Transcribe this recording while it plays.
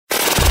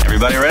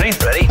Everybody ready?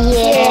 Ready?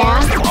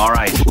 Yeah. All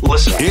right,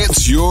 listen.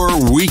 It's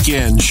your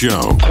weekend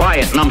show.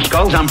 Quiet,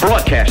 numbskulls, I'm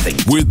broadcasting.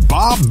 With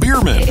Bob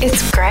Bierman.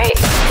 It's great.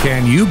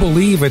 Can you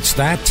believe it's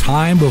that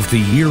time of the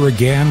year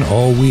again?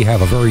 Oh, we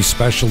have a very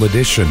special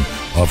edition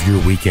of your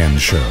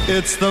weekend show.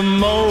 It's the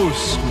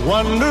most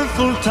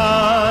wonderful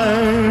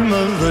time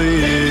of the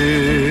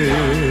year,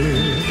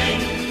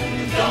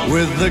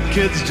 with the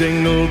kids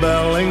jingle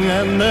belling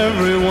and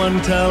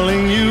everyone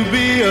telling you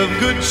be of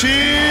good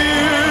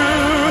cheer.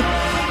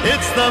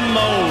 It's the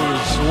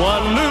most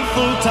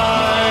wonderful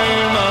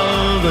time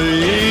of the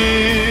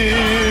year.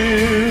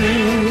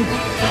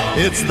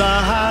 It's the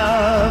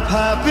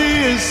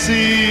happiest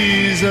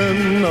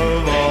season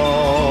of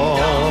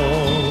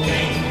all,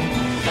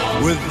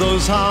 with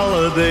those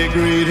holiday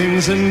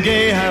greetings and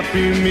gay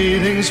happy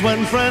meetings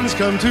when friends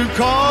come to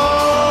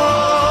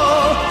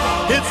call.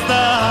 It's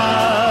the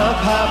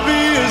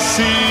happiest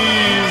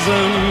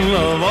season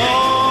of all.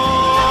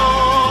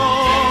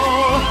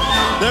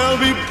 There'll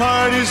be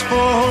parties for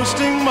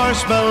hosting,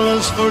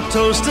 marshmallows for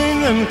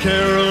toasting, and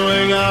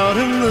caroling out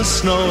in the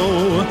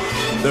snow.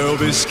 There'll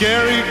be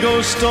scary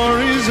ghost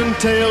stories and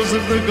tales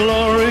of the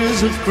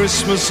glories of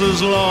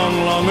Christmases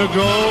long, long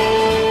ago.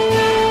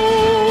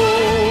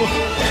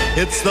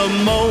 It's the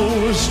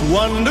most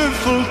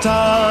wonderful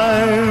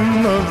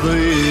time of the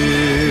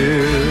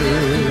year.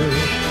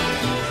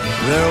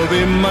 There'll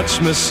be much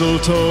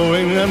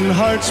mistletoeing and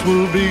hearts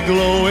will be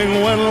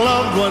glowing when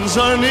loved ones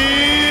are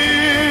near.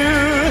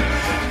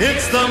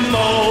 It's the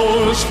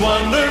most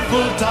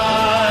wonderful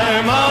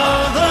time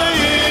of the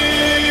year.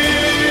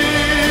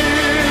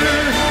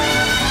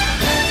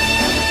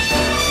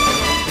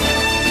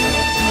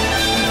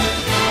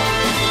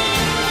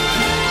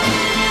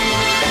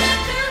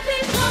 There'll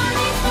be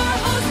parties for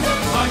hosting,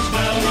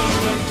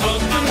 marshmallows and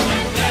toasting,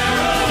 and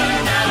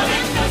caroling out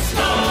in the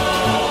snow.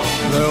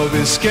 There'll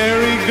be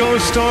scary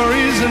ghost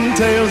stories and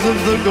tales of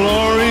the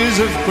glories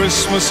of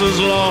Christmases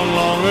long,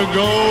 long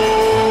ago.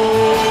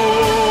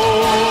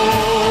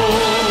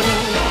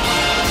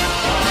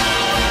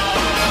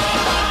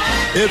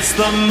 It's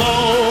the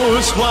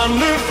most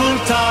wonderful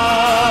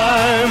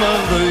time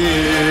of the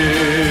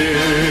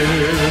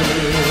year.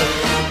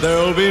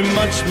 There'll be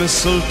much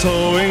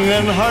mistletoeing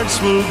and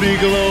hearts will be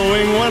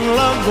glowing when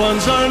loved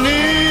ones are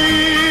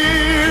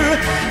near.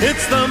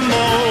 It's the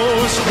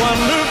most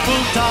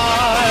wonderful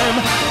time.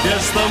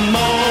 Yes, the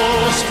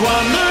most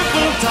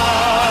wonderful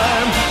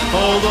time.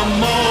 Oh, the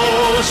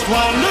most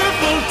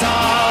wonderful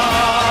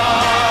time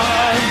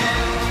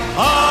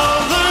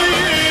of the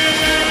year.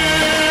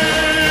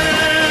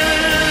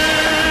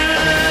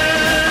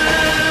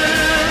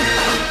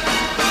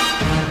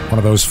 One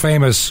of those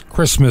famous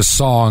Christmas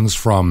songs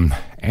from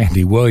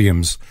Andy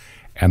Williams,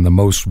 and the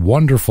most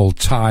wonderful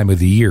time of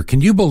the year. Can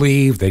you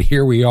believe that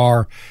here we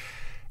are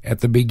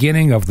at the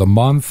beginning of the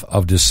month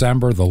of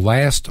December, the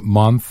last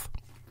month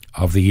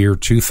of the year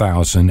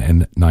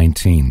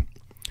 2019?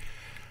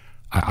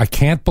 I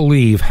can't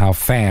believe how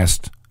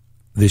fast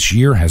this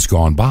year has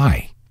gone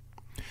by.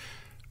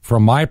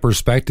 From my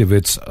perspective,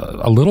 it's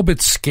a little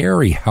bit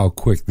scary how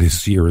quick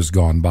this year has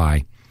gone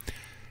by.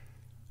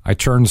 I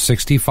turned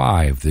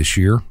 65 this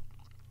year,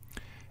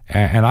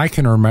 and I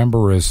can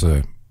remember as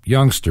a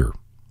youngster,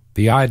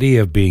 the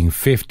idea of being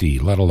 50,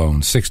 let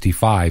alone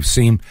 65,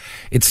 seemed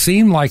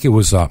like it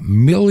was a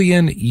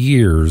million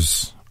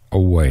years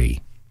away.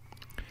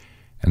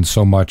 And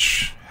so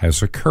much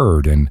has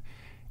occurred in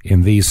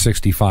these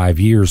 65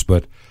 years,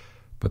 but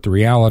the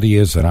reality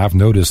is, and I've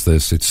noticed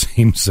this, it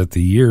seems that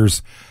the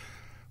years,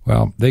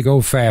 well, they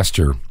go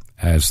faster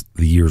as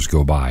the years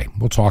go by.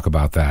 We'll talk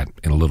about that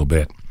in a little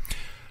bit.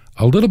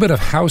 A little bit of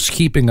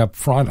housekeeping up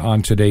front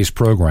on today's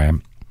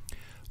program.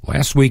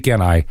 Last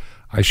weekend, I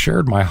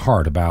shared my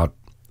heart about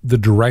the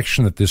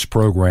direction that this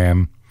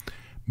program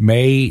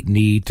may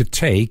need to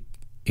take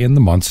in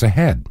the months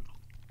ahead.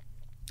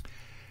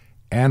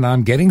 And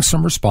I'm getting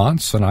some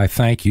response, and I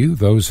thank you,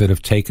 those that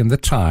have taken the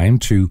time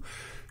to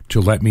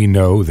let me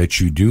know that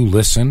you do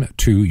listen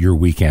to your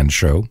weekend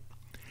show.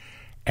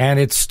 And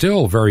it's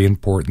still very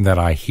important that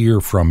I hear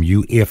from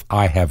you if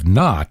I have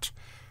not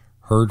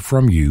heard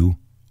from you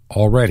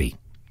already,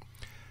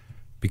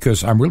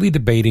 because I'm really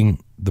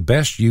debating the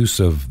best use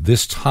of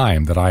this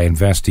time that I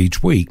invest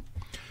each week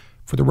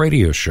for the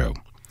radio show.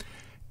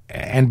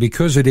 And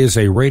because it is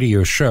a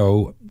radio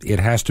show, it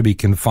has to be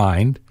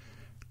confined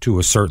to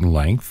a certain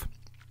length,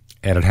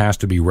 and it has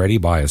to be ready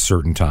by a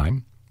certain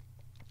time.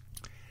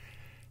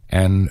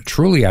 And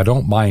truly, I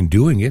don't mind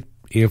doing it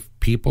if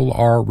people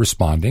are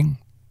responding,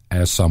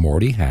 as some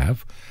already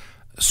have.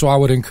 So I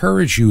would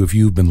encourage you, if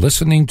you've been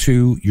listening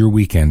to your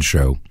weekend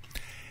show,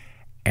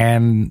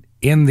 and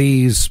in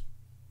these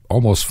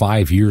almost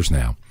 5 years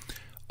now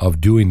of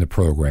doing the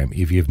program,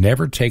 if you've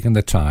never taken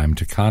the time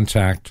to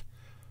contact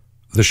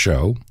the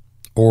show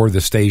or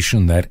the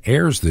station that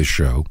airs this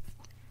show,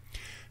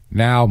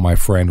 now, my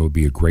friend, would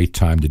be a great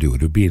time to do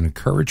it. It would be an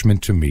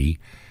encouragement to me,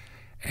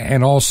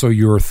 and also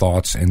your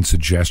thoughts and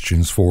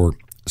suggestions for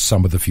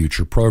some of the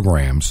future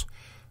programs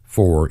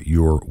for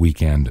your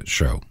weekend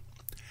show.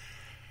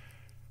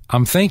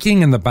 I'm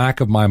thinking in the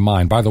back of my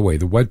mind, by the way,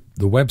 the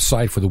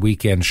website for the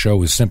weekend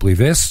show is simply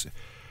this.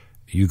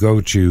 You go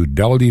to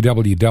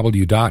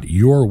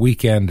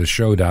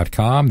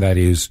www.yourweekendshow.com. That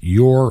is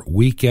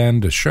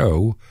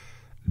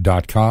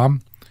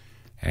yourweekendshow.com.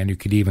 And you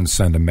could even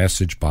send a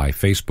message by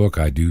Facebook.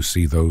 I do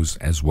see those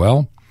as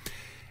well.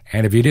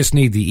 And if you just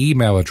need the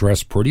email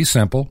address, pretty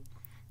simple.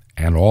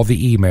 And all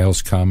the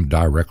emails come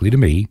directly to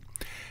me.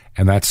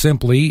 And that's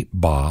simply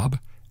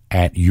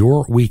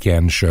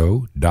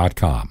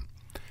bob@yourweekendshow.com.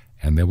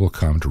 And they will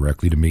come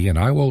directly to me, and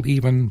I will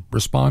even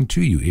respond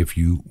to you if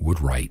you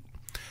would write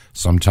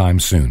sometime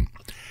soon.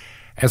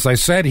 As I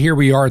said, here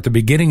we are at the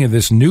beginning of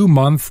this new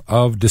month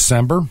of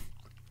December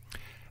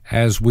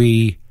as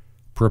we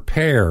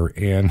prepare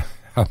in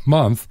a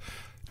month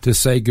to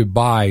say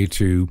goodbye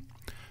to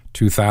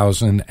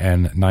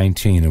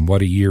 2019, and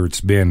what a year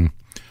it's been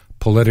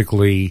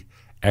politically,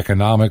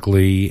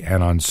 economically,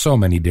 and on so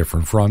many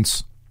different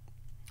fronts.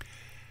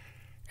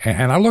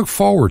 And I look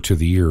forward to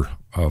the year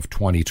of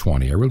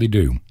 2020. I really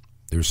do.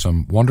 There's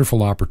some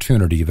wonderful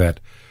opportunity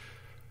that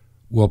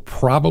will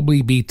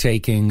probably be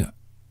taking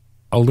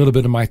a little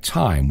bit of my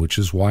time, which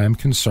is why I'm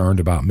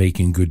concerned about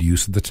making good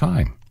use of the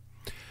time.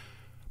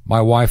 My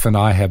wife and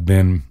I have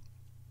been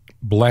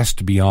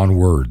blessed beyond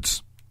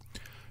words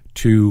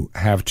to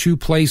have two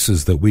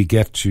places that we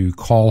get to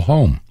call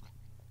home.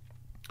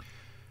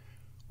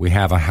 We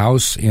have a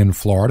house in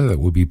Florida that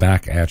we'll be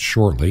back at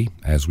shortly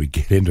as we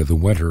get into the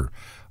winter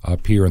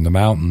up here in the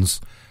mountains.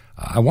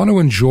 I want to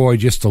enjoy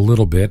just a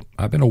little bit.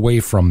 I've been away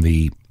from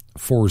the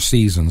Four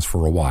Seasons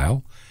for a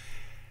while,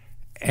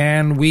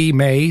 and we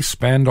may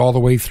spend all the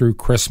way through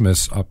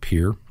Christmas up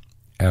here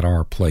at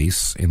our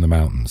place in the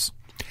mountains.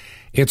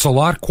 It's a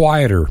lot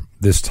quieter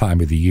this time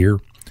of the year.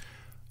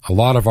 A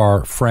lot of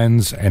our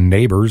friends and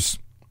neighbors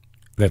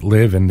that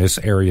live in this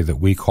area that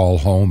we call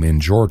home in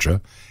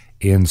Georgia,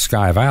 in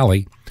Sky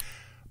Valley,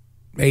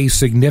 a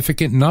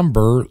significant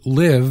number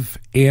live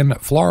in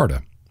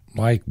Florida,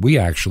 like we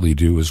actually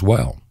do as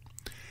well.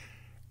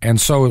 And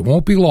so it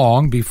won't be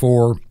long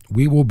before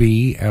we will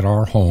be at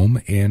our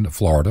home in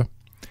Florida.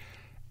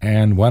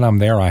 And when I'm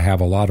there, I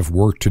have a lot of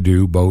work to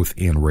do, both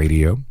in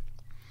radio,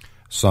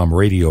 some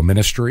radio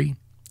ministry,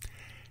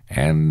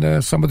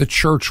 and some of the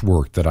church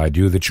work that I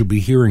do that you'll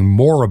be hearing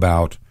more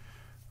about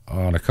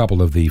on a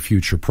couple of the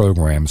future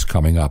programs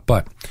coming up.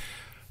 But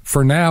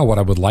for now, what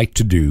I would like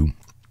to do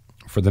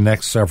for the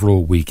next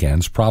several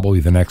weekends, probably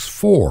the next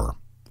 4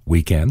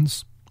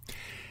 weekends,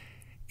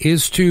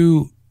 is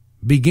to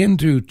begin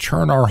to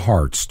turn our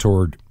hearts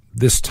toward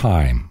this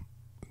time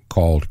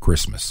called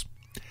Christmas.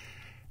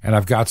 And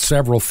I've got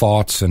several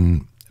thoughts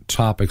and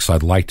topics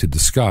I'd like to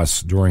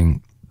discuss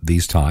during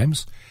these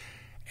times.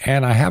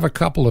 And I have a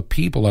couple of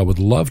people I would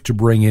love to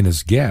bring in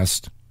as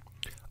guests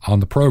on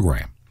the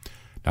program.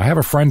 Now, I have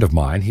a friend of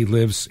mine. He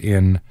lives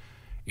in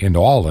New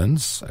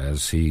Orleans,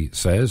 as he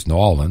says, New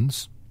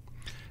Orleans.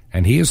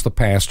 And he is the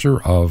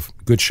pastor of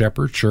Good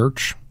Shepherd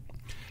Church.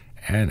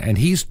 And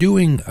he's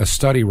doing a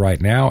study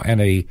right now and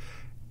a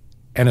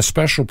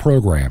special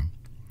program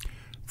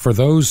for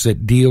those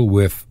that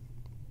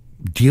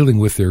dealing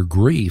with their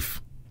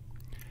grief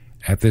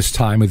at this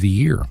time of the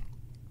year.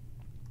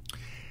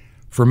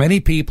 For many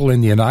people in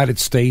the United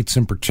States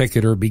in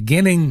particular,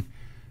 beginning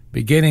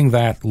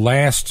that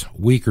last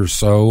week or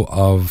so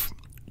of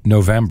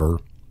November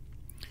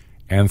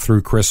and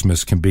through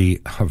Christmas can be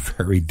a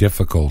very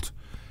difficult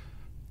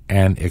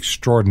and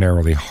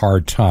extraordinarily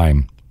hard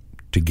time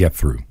to get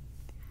through.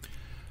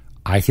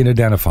 I can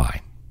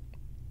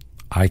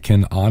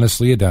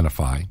honestly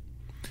identify.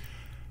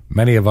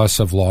 Many of us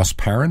have lost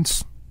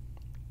parents.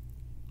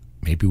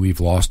 Maybe we've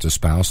lost a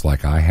spouse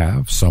like I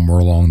have somewhere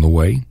along the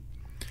way.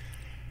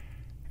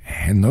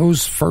 And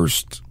those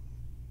first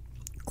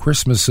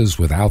Christmases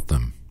without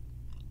them,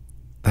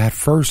 that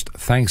first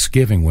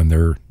Thanksgiving when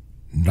they're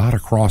not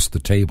across the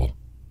table,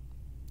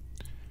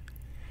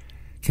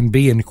 can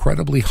be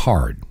incredibly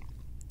hard.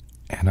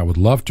 And I would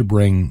love to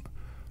bring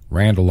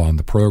Randall on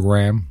the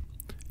program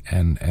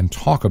and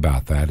talk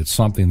about that. It's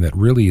something that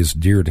really is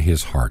dear to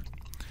his heart.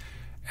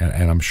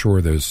 And I'm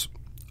sure there's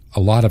a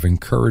lot of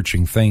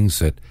encouraging things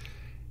that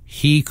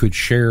he could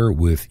share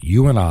with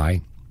you and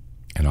I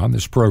and on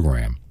this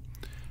program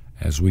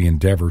as we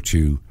endeavor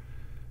to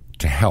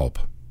help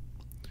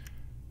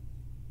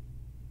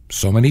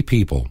so many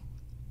people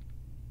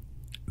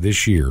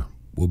this year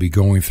will be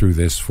going through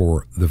this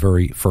for the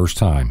very first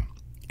time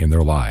in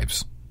their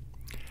lives.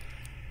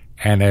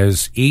 And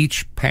as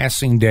each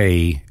passing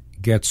day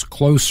gets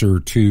closer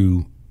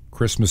to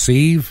Christmas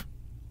Eve,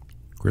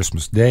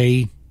 Christmas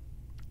Day,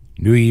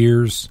 New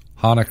Year's,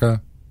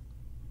 Hanukkah,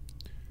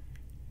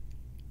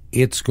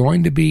 it's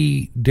going to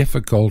be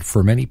difficult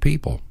for many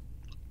people.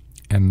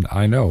 And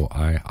I know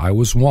I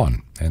was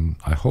one, and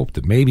I hope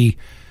that maybe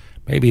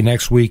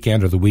next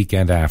weekend or the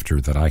weekend after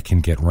that I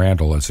can get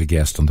Randall as a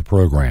guest on the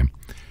program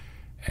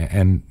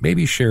and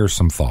maybe share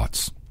some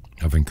thoughts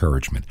of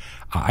encouragement.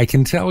 I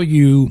can tell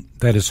you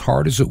that as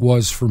hard as it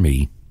was for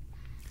me,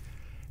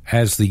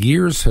 as the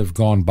years have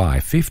gone by,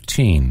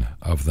 15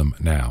 of them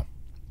now,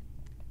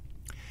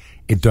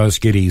 it does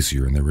get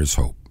easier, and there is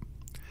hope.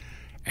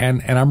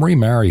 And I'm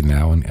remarried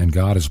now, and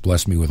God has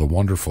blessed me with a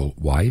wonderful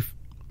wife.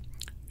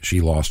 She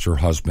lost her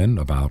husband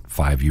about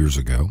 5 years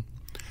ago.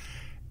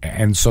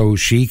 And so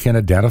she can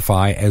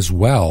identify as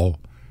well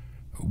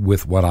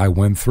with what I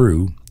went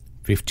through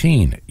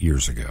 15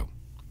 years ago.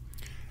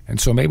 And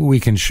so maybe we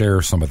can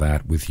share some of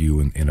that with you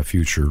in a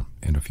future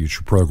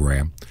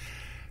program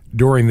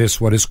during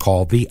this, what is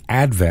called the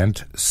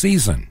Advent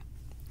season.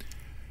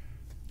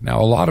 Now,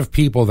 a lot of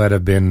people that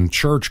have been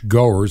church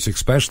goers,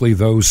 especially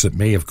those that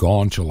may have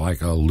gone to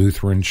like a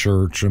Lutheran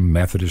church, a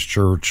Methodist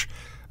church,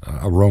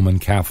 a Roman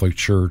Catholic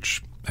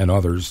church, and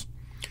others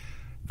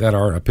that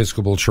are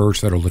Episcopal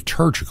church that are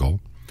liturgical,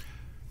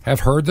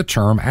 have heard the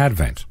term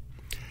Advent.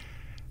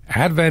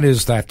 Advent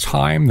is that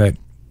time that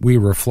we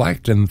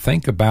reflect and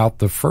think about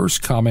the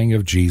first coming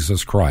of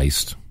Jesus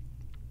Christ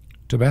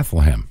to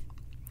Bethlehem.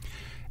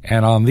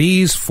 And on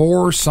these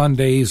 4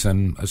 Sundays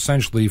and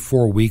essentially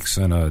 4 weeks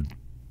and a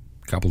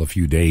couple of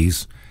few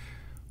days,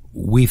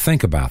 we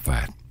think about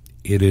that.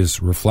 It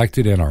is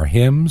reflected in our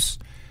hymns,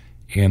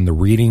 in the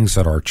readings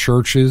at our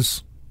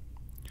churches.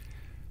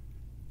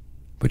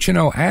 But you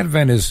know,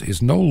 Advent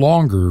is no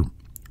longer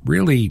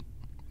really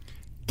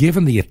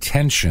given the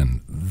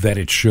attention that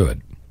it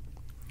should.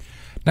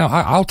 Now,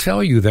 I'll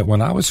tell you that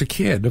when I was a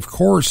kid, of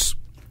course,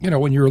 you know,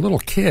 when you're a little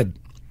kid,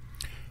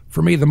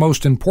 for me, the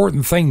most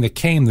important thing that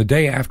came the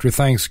day after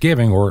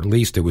Thanksgiving, or at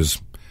least it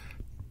was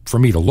for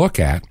me to look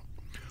at,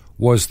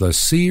 was the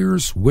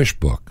Sears Wish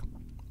Book.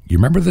 You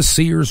remember the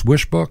Sears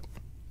Wish Book?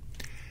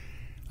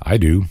 I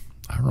do.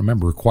 I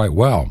remember it quite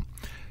well.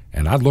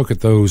 And I'd look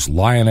at those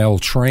Lionel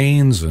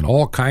trains and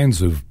all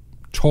kinds of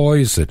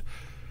toys that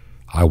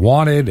I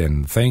wanted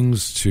and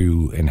things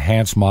to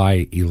enhance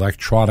my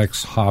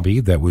electronics hobby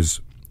that was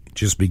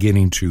just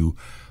beginning to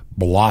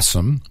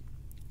blossom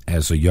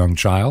as a young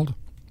child.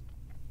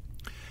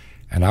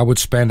 And I would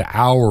spend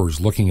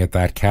hours looking at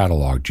that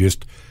catalog,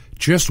 just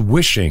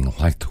wishing,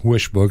 like the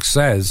wish book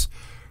says,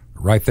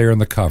 right there in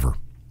the cover,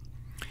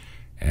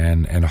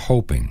 and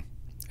hoping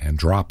and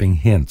dropping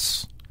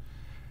hints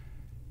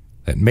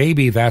that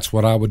maybe that's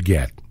what I would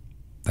get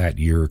that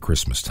year at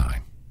Christmas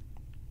time.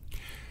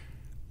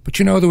 But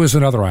you know, there was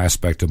another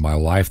aspect of my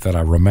life that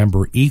I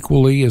remember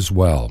equally as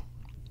well.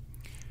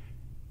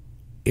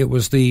 It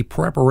was the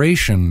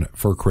preparation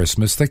for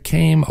Christmas that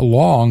came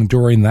along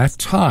during that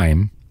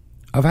time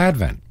of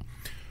Advent.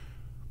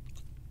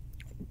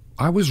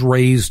 I was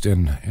raised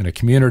in a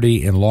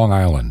community in Long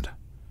Island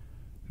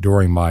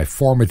during my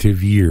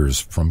formative years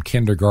from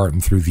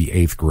kindergarten through the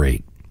 8th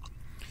grade.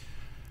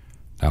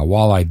 Now,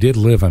 while I did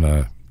live in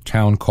a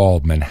town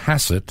called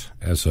Manhasset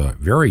as a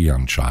very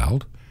young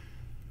child,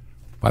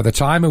 by the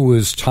time it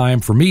was time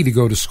for me to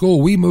go to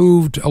school, we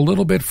moved a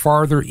little bit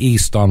farther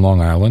east on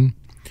Long Island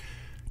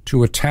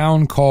to a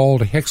town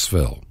called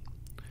Hicksville.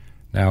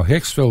 Now,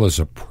 Hicksville is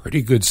a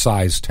pretty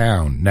good-sized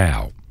town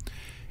now.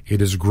 It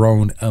has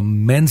grown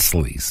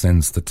immensely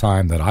since the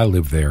time that I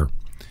lived there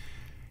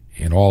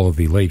in all of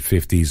the late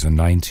 50s and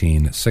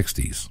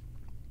 1960s.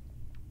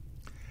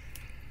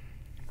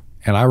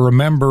 And I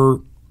remember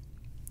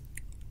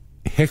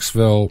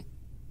Hicksville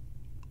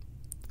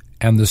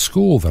and the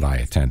school that I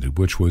attended,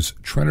 which was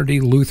Trinity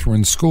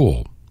Lutheran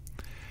School.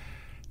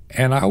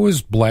 And I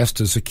was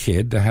blessed as a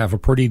kid to have a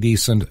pretty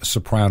decent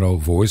soprano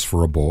voice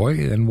for a boy,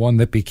 and one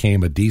that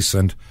became a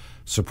decent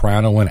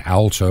soprano and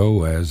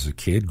alto as a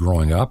kid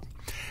growing up.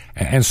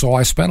 And so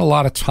I spent a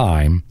lot of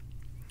time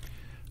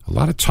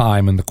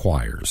in the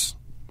choirs.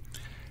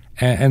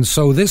 And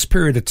so this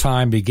period of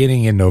time,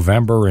 beginning in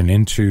November and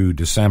into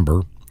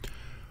December,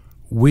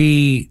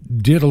 we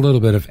did a little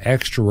bit of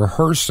extra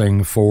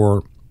rehearsing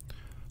for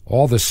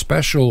all the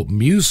special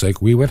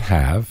music we would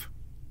have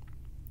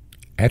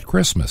at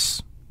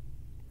Christmas,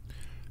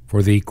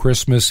 for the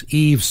Christmas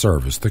Eve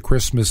service, the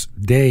Christmas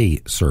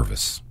Day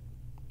service.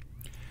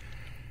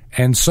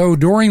 And so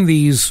during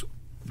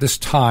this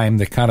time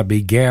that kind of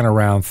began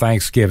around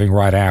Thanksgiving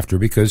right after,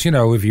 because, you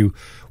know, if you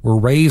were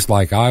raised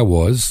like I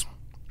was,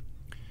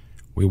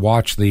 we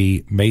watched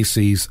the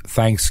Macy's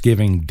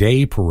Thanksgiving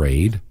Day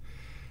Parade,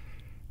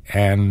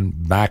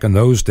 and back in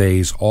those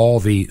days, all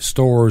the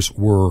stores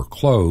were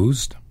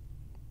closed,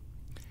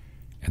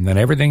 and then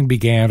everything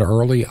began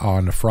early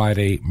on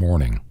Friday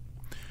morning.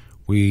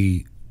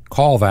 We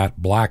call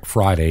that Black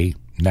Friday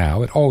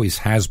now. It always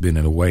has been,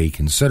 in a way,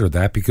 considered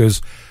that,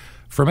 because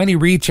for many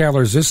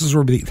retailers, this is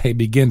where they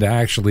begin to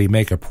actually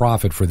make a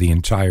profit for the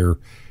entire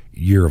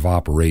year of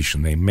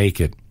operation. They make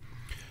it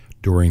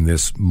during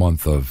this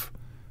month of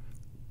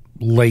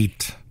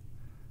late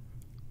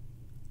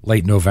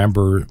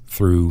November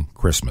through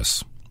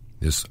Christmas.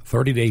 This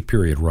 30-day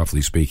period,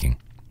 roughly speaking,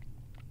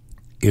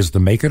 is the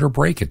make it or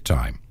break it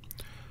time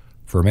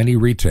for many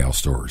retail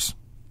stores.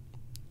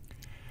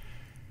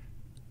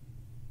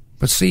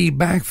 But see,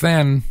 back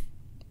then,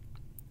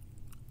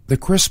 the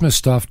Christmas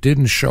stuff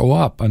didn't show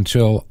up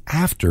until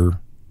after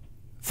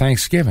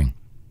Thanksgiving.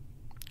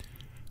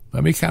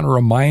 Let me kind of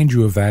remind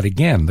you of that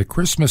again. The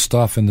Christmas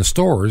stuff in the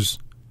stores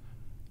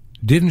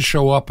didn't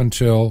show up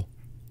until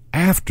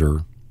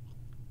after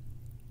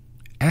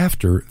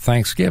after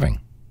Thanksgiving,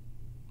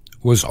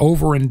 was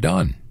over and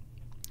done.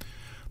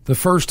 The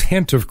first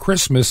hint of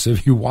Christmas,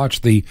 if you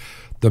watch the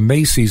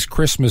Macy's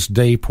Christmas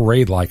Day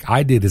parade like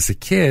I did as a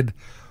kid,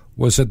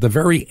 was at the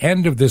very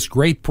end of this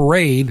great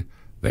parade,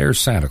 there's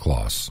Santa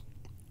Claus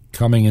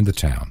coming into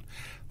town.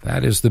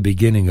 That is the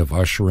beginning of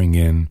ushering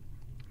in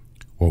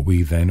what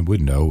we then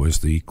would know as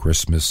the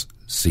Christmas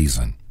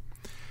season.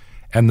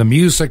 And the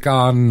music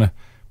on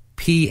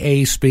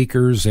PA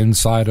speakers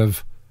inside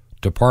of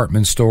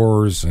department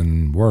stores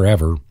and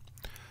wherever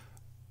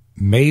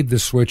made the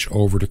switch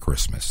over to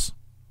Christmas.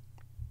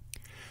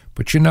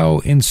 But you know,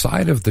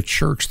 inside of the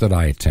church that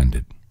I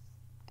attended,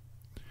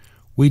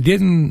 we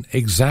didn't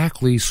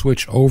exactly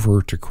switch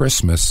over to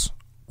Christmas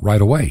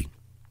right away.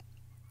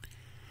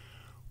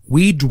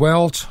 We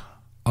dwelt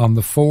on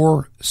the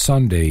 4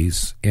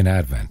 Sundays in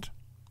Advent.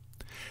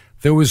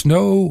 There was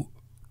no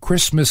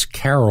Christmas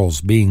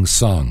carols being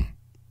sung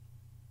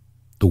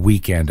the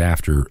weekend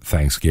after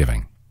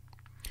Thanksgiving.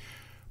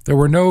 There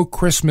were no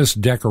Christmas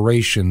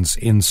decorations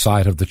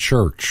inside of the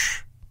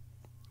church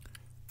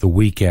the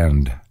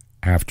weekend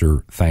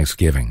after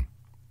Thanksgiving.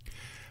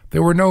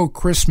 There were no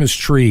Christmas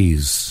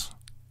trees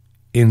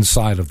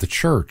inside of the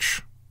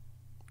church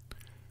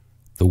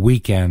the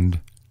weekend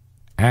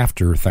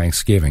after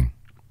Thanksgiving.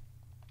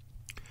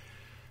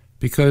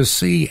 Because,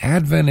 see,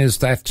 Advent is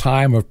that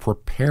time of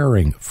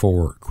preparing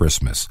for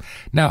Christmas.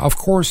 Now, of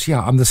course,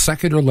 yeah, on the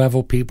secular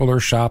level, people are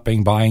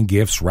shopping, buying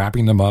gifts,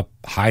 wrapping them up,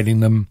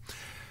 hiding them,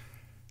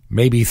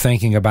 maybe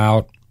thinking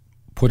about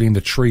putting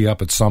the tree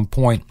up at some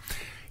point.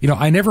 You know,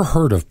 I never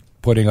heard of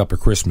putting up a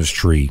Christmas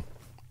tree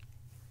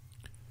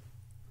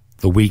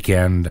the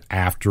weekend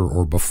after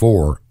or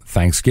before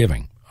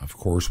Thanksgiving. Of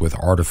course, with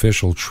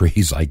artificial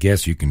trees, I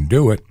guess you can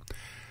do it.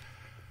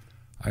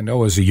 I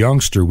know as a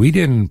youngster, we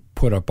didn't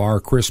put up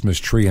our Christmas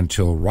tree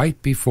until right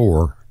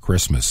before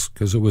Christmas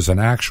because it was an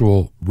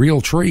actual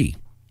real tree.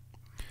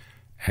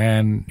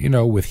 And, you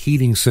know, with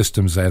heating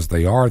systems as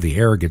they are, the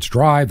air gets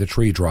dry, the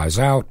tree dries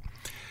out,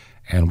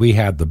 and we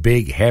had the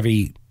big,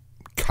 heavy,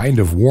 kind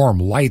of warm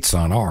lights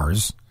on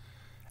ours,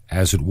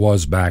 as it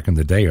was back in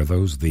the day. Are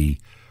those the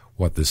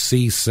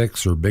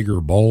C6 or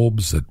bigger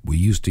bulbs that we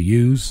used to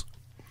use?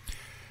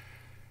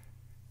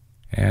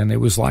 And it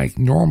was like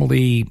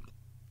normally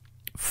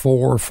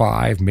 4 or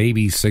 5,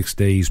 maybe 6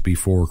 days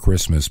before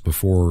Christmas,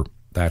 before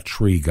that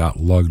tree got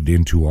lugged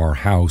into our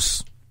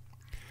house.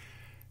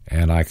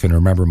 And I can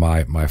remember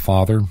my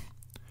father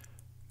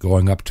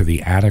going up to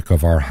the attic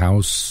of our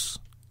house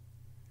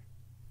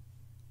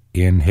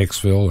in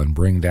Hicksville and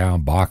bring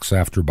down box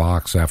after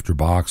box after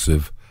box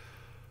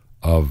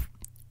of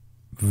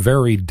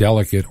very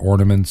delicate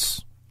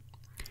ornaments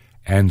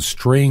and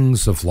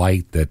strings of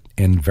light that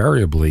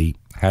invariably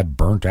had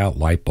burnt out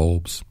light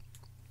bulbs.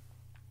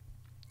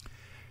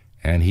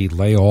 And he'd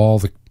lay all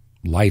the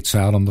lights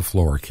out on the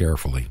floor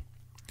carefully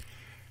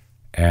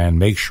and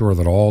make sure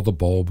that all the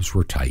bulbs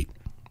were tight.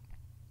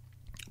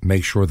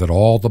 Make sure that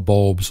all the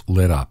bulbs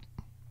lit up.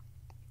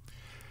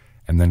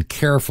 And then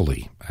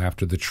carefully,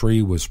 after the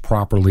tree was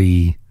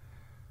properly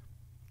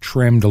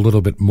trimmed a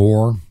little bit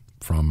more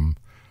from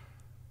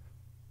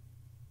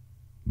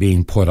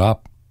being put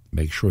up,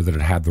 make sure that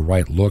it had the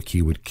right look,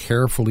 he would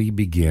carefully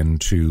begin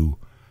to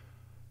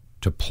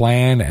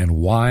plan and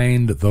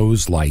wind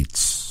those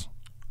lights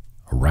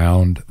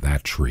around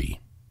that tree.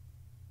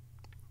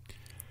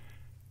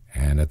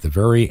 And at the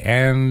very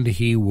end,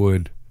 he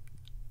would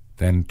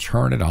then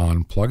turn it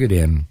on, plug it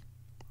in,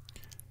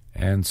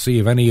 and see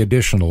if any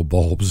additional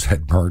bulbs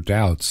had burnt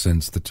out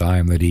since the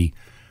time that he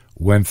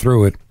went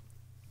through it,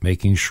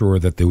 making sure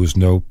that there was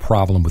no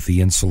problem with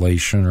the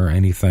insulation or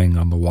anything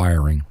on the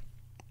wiring.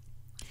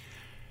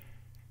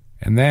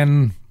 And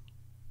then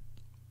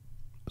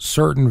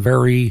certain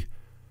very,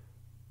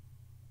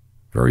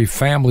 very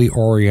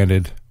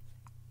family-oriented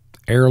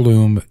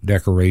heirloom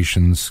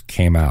decorations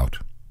came out.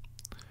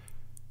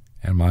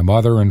 And my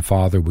mother and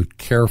father would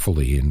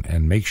carefully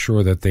and make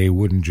sure that they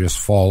wouldn't just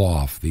fall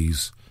off.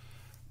 These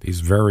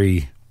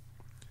very,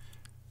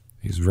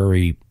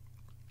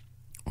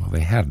 well, they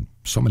had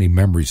so many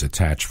memories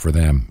attached for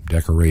them,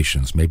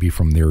 decorations, maybe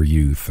from their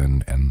youth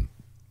and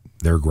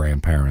their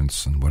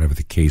grandparents and whatever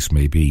the case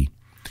may be.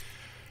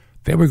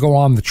 They would go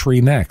on the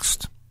tree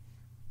next.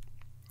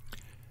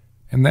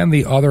 And then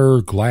the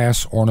other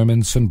glass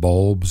ornaments and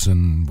bulbs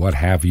and what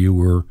have you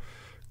were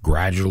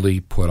gradually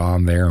put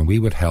on there, and we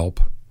would help.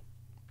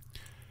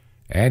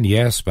 And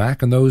yes,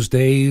 back in those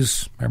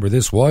days, remember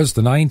this was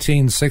the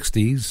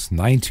 1960s,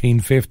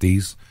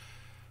 1950s,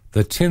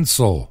 the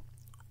tinsel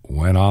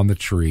went on the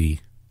tree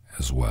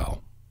as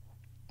well.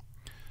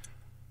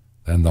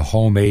 Then the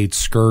homemade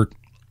skirt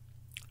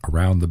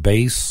around the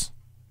base,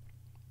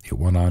 it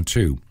went on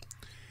too.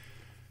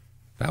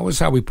 That was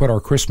how we put our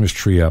Christmas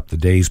tree up the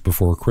days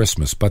before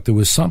Christmas. But there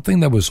was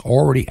something that was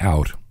already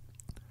out,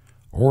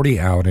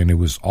 and it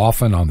was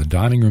often on the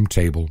dining room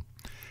table,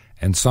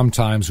 and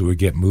sometimes it would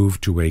get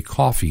moved to a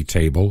coffee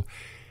table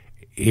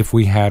if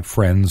we had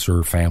friends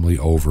or family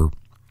over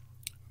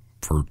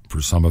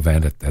for some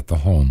event at the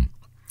home.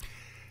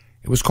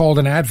 It was called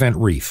an Advent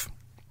wreath.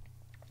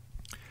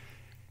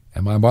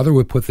 And my mother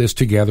would put this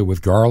together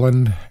with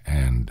garland,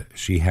 and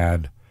she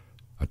had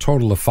a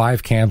total of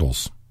 5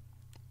 candles.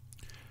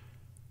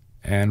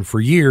 And for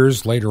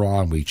years, later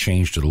on we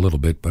changed it a little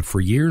bit, but for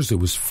years it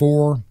was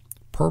 4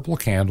 purple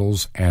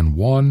candles and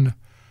one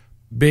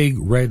big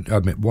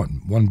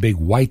one big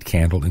white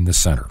candle in the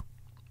center.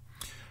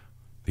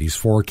 These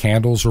 4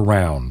 candles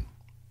around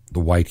the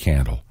white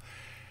candle.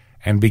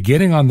 And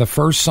beginning on the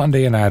first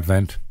Sunday in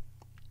Advent,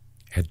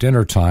 at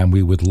dinner time,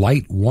 we would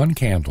light 1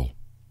 candle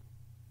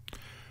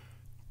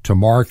to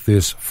mark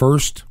this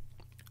first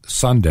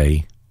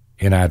Sunday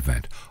in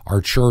Advent.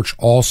 Our church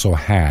also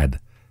had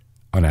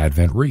an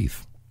Advent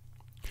wreath.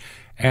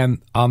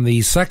 And on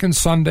the second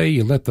Sunday,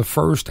 you lit the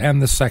first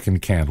and the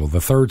second candle.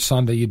 The third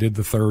Sunday, you did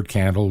the third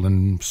candle,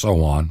 and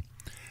so on.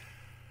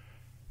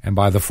 And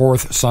by the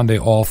fourth Sunday,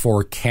 all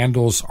 4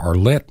 candles are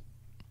lit.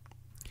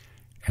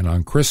 And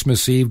on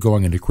Christmas Eve,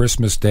 going into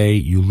Christmas Day,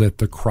 you lit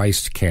the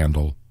Christ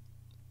candle,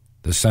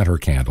 the center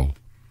candle.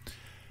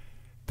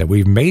 That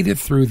we've made it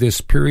through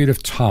this period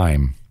of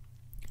time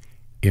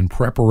in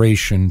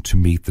preparation to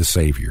meet the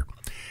Savior.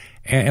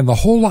 And the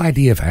whole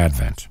idea of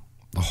Advent,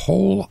 the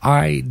whole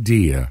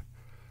idea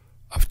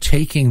of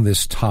taking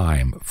this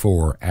time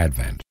for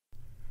Advent,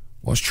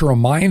 was to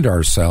remind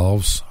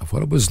ourselves of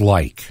what it was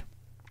like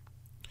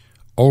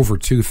over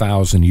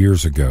 2,000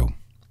 years ago,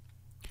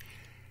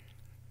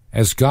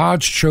 as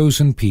God's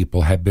chosen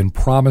people had been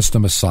promised a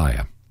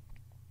Messiah,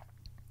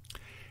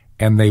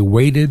 and they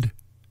waited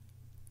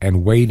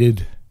and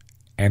waited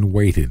and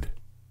waited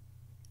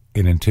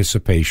in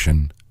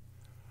anticipation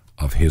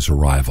of his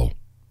arrival.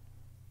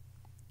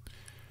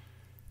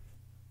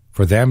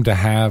 For them to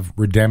have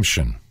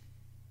redemption,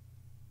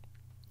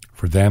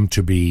 for them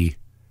to be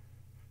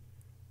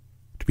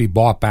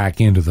bought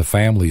back into the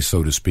family,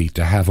 so to speak,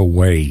 to have a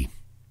way.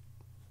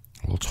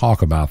 We'll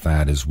talk about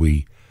that as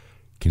we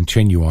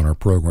continue on our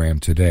program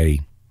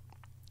today.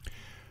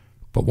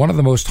 But one of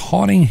the most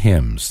haunting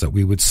hymns that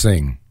we would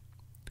sing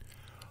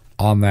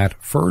on that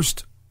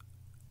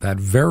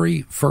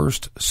very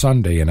first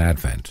Sunday in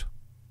Advent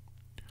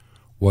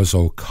was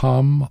O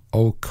come,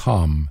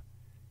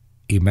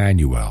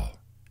 Emmanuel,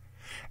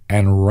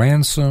 and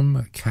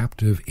ransom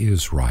captive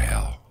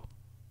Israel,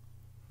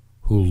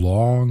 who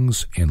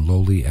longs in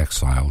lowly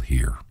exile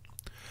here,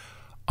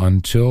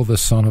 until the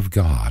Son of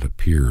God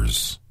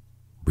appears.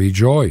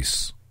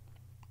 Rejoice,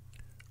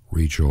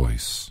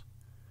 rejoice,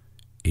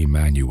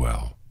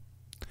 Emmanuel,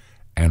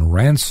 and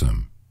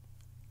ransom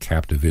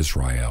captive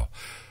Israel.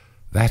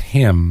 That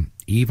hymn,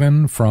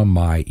 even from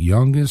my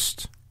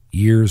youngest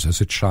years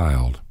as a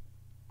child,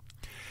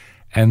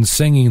 and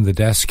singing the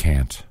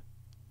descant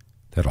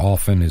that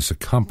often is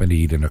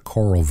accompanied in a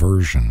choral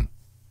version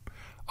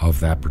of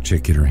that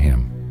particular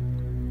hymn,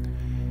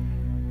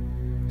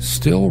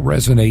 still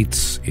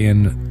resonates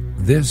in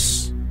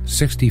this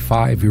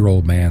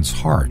 65-year-old man's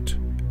heart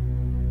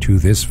to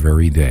this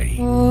very day.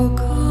 O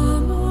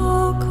come,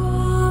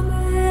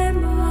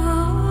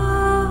 Emmanuel,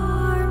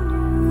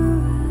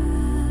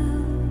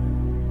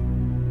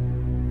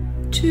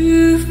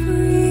 to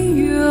free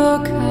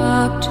your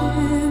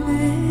captive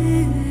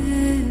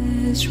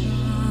Israel,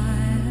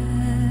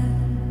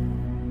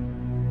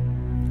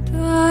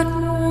 that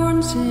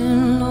mourns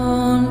in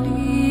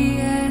lonely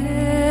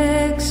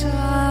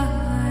exile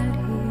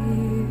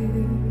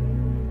here,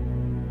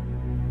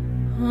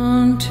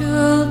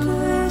 until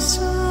the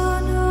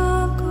Son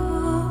of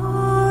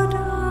God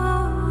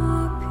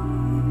appear.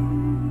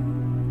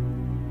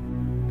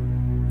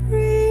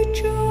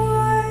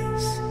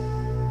 Rejoice,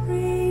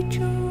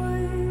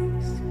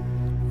 rejoice,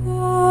 O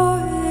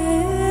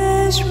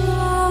Israel,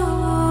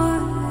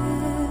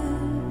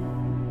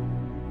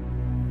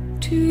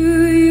 to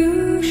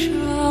you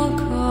shall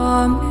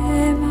come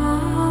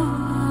Emmanuel.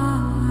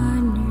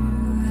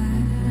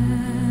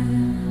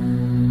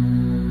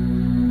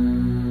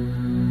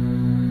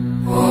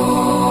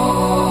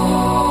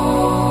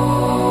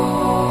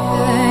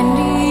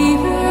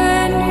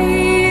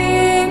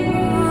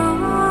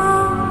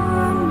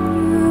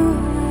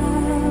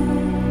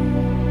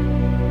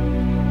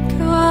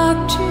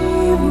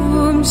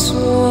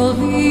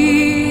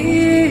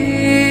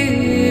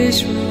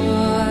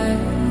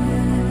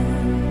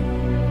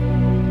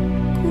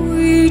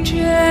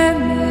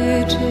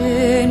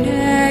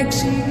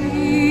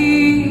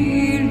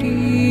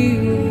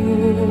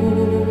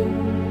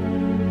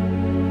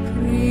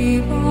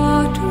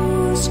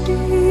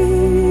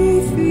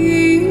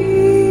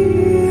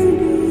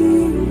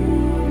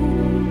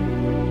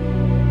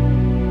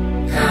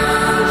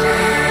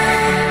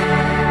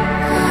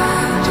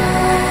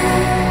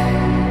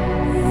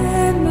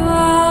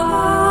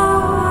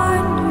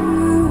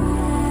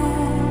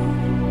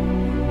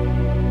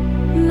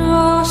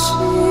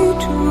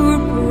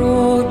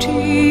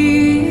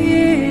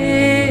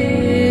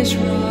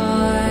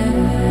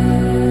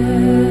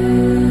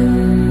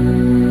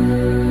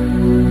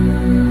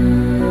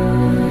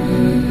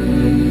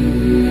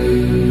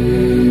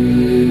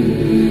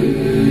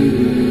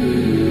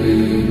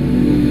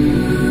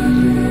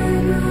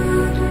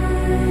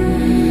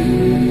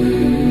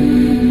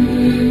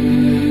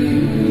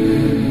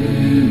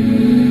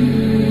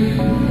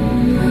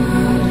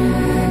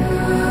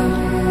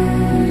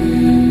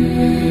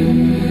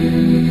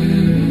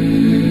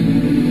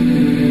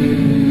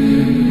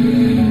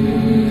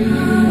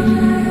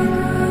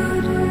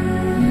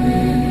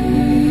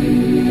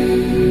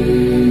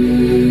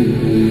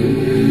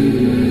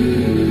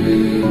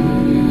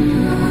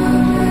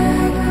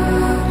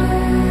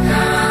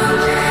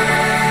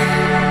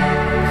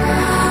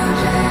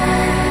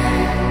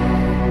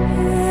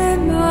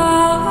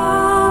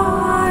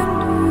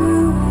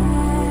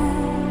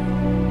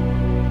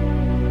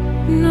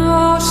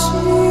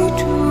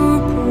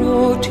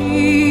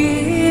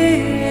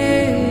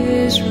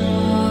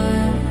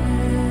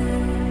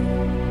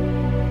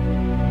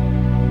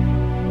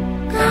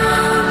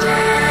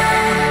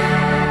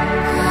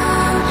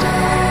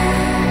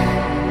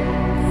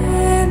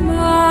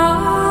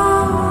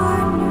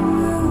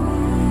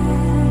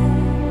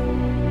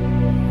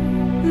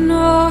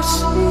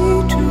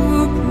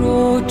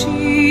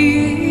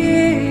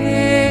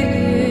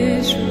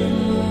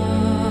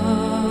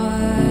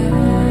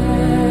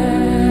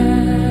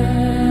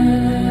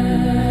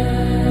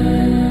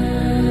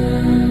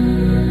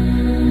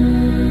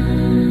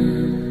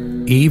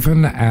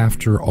 even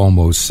after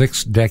almost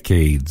 6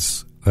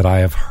 decades that I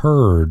have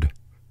heard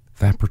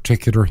that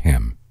particular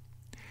hymn,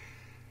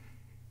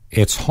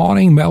 its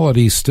haunting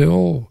melody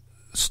still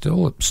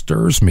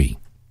stirs me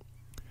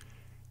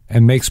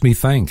and makes me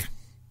think.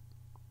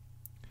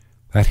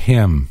 That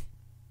hymn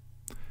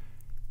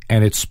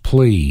and its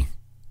plea,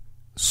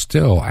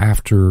 still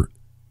after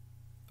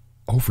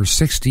over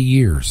 60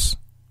 years,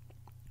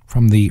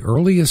 from the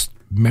earliest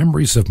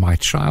memories of my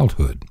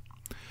childhood,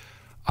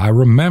 I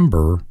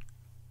remember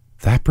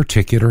that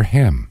particular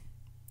hymn.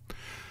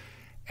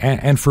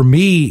 And for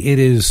me, it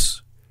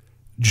is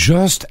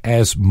just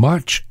as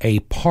much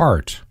a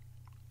part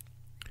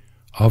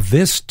of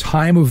this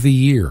time of the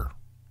year,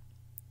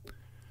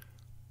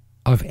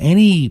 of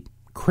any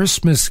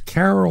Christmas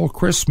carol,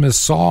 Christmas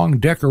song,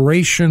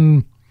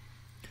 decoration,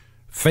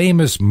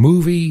 famous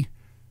movie,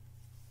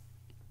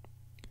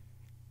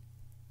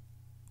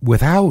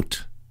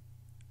 without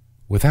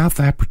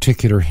that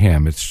particular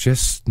hymn, it's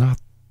just not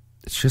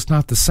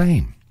the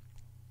same.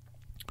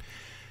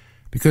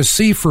 Because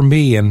see, for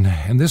me, and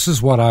this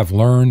is what I've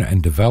learned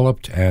and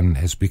developed and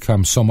has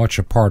become so much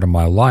a part of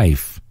my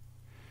life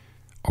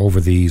over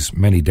these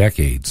many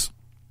decades,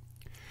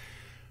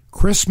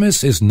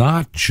 Christmas is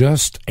not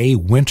just a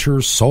winter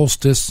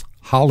solstice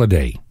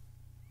holiday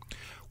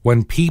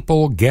when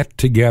people get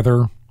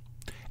together,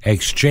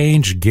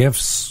 exchange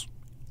gifts,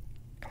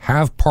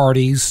 have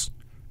parties,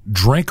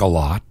 drink a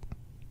lot,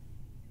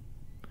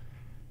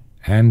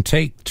 and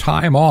take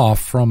time off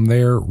from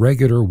their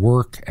regular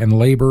work and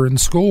labor and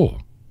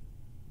school.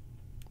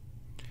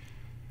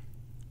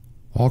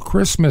 While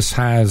Christmas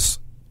has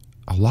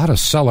a lot of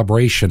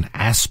celebration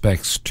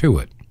aspects to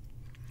it,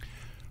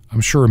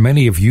 I'm sure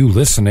many of you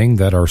listening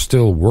that are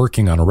still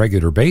working on a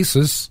regular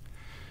basis,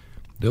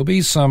 there'll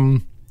be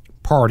some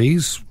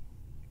parties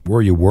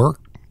where you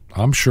work,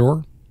 I'm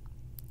sure.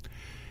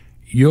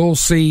 You'll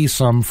see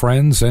some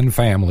friends and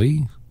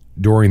family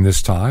during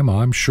this time,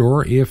 I'm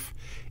sure,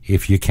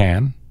 if you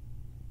can.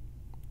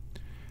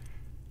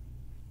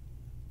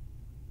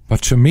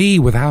 But to me,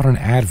 without an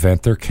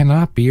Advent, there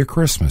cannot be a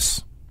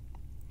Christmas.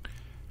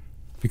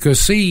 Because,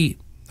 see,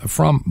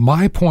 from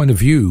my point of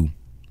view,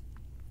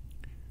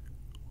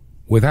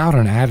 without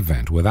an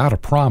Advent, without a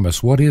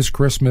promise, what is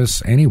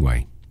Christmas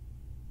anyway?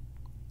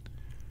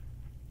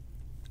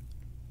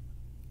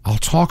 I'll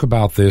talk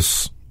about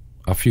this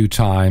a few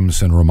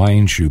times and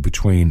remind you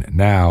between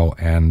now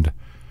and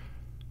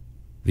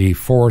the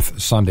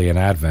fourth Sunday in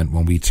Advent,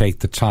 when we take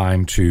the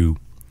time to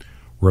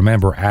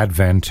remember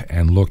Advent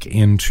and look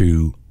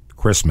into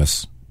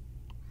Christmas.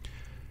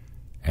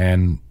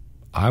 And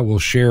I will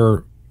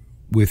share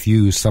with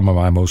you some of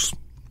my most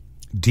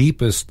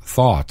deepest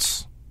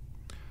thoughts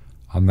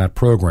on that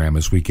program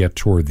as we get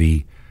toward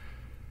the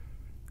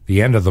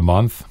end of the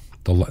month,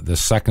 the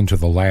second to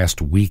the last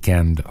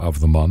weekend of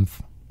the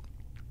month,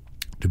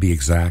 to be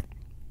exact,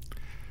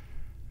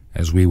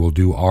 as we will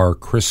do our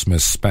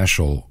Christmas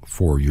special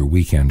for your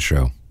weekend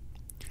show.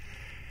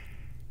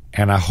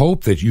 And I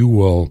hope that you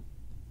will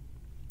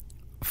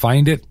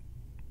find it.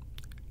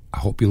 I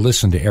hope you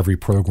listen to every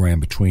program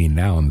between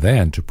now and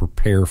then to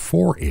prepare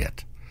for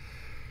it.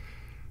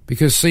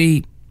 Because,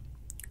 see,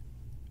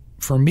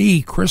 for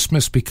me,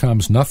 Christmas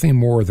becomes nothing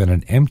more than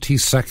an empty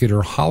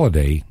secular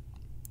holiday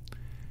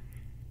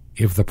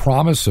if the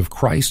promise of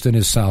Christ and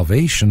his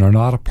salvation are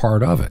not a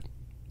part of it.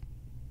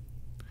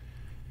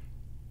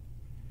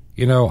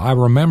 You know, I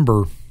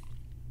remember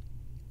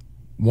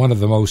one of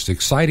the most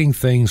exciting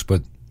things,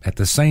 but at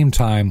the same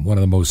time, one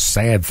of the most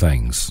sad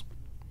things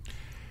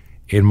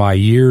in my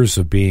years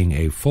of being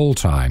a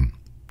full-time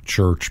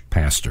church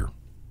pastor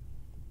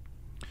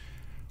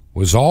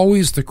was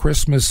always the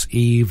Christmas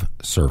Eve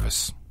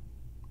service.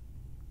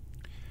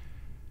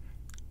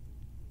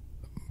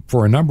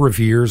 For a number of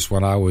years,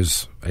 when I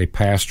was a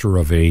pastor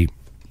of a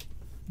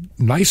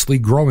nicely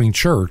growing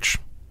church,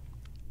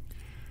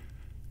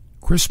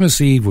 Christmas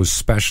Eve was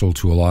special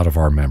to a lot of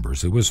our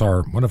members. It was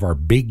one of our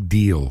big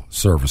deal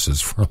services,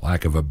 for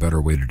lack of a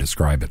better way to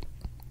describe it.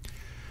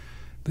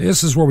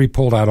 This is where we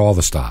pulled out all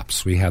the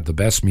stops. We had the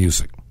best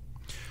music.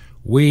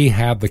 We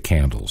had the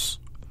candles.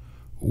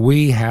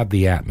 We had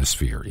the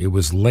atmosphere. It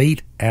was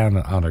late, and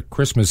on a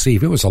Christmas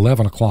Eve, it was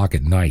 11 o'clock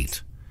at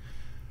night.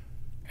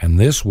 And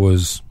this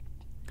was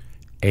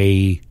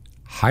a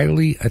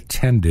highly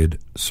attended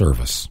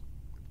service.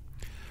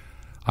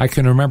 I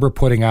can remember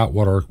putting out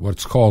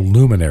what's called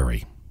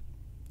luminary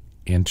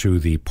into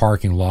the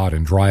parking lot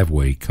and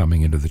driveway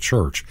coming into the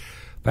church.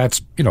 That's,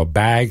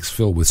 bags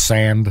filled with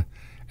sand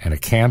and a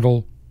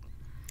candle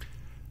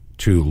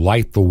to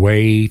light the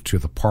way to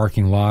the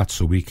parking lot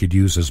so we could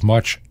use as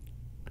much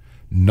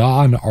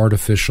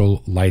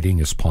non-artificial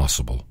lighting as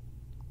possible.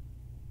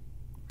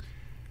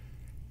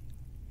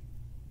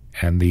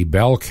 And the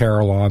bell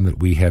carillon that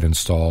we had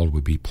installed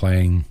would be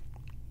playing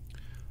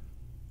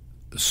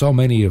so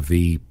many of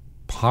the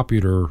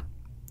popular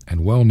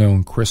and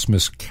well-known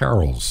Christmas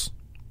carols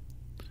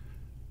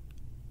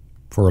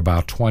for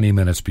about 20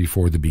 minutes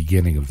before the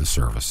beginning of the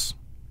service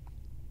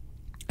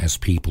as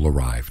people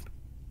arrived.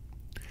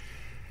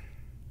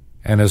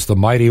 And as the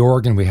mighty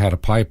organ, we had a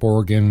pipe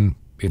organ,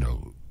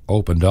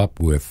 opened up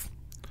with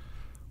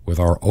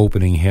our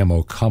opening hymn,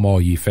 O Come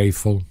All Ye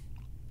Faithful,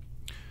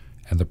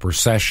 and the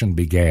procession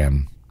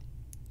began.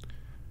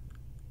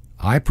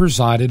 I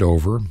presided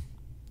over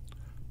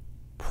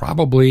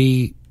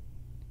probably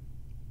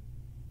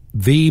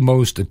the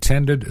most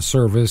attended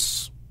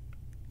service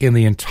in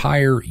the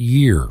entire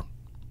year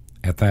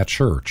at that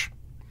church,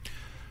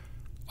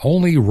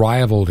 only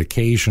rivaled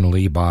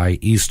occasionally by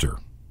Easter.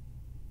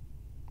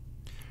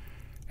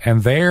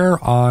 And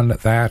there on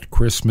that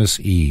Christmas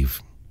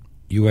Eve,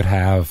 you would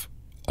have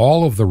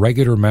all of the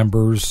regular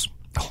members,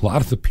 a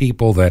lot of the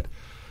people that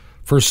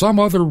for some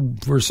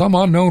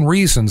unknown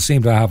reason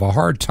seem to have a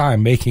hard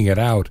time making it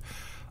out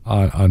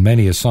on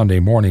many a Sunday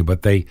morning,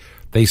 but they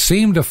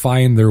seem to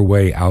find their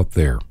way out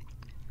there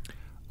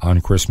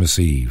on Christmas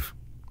Eve.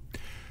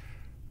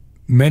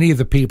 Many of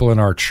the people in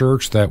our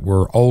church that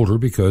were older,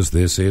 because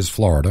this is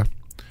Florida,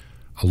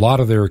 a lot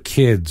of their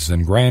kids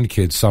and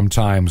grandkids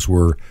sometimes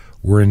were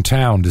in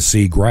town to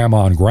see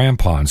Grandma and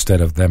Grandpa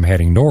instead of them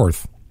heading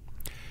north.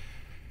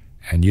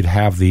 And you'd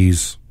have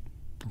these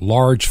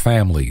large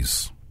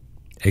families,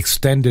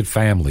 extended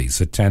families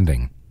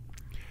attending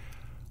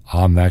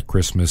on that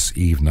Christmas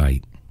Eve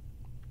night.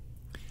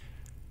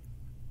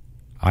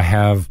 I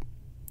have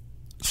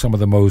some of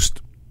the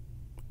most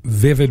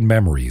vivid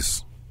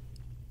memories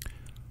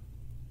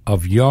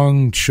of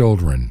young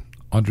children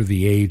under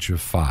the age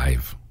of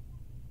 5,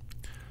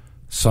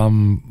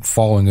 some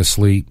falling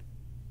asleep,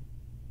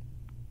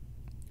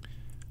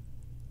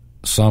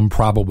 some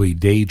probably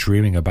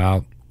daydreaming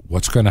about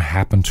what's going to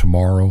happen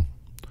tomorrow,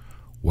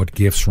 what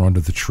gifts are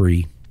under the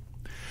tree.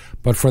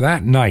 But for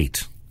that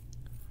night,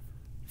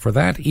 for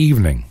that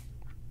evening,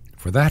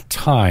 for that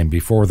time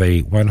before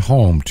they went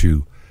home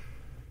to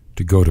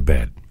go to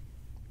bed,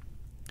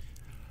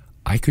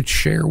 I could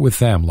share with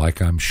them,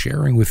 like I'm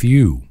sharing with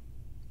you,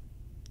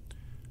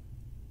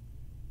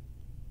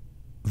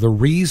 the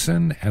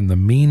reason and the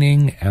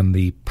meaning and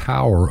the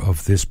power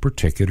of this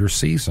particular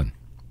season.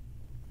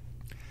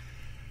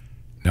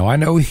 Now, I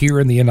know here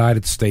in the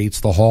United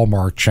States, the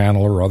Hallmark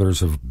Channel or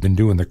others have been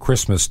doing the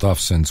Christmas stuff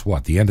since,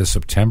 the end of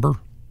September?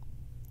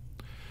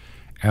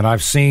 And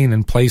I've seen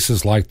in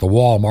places like the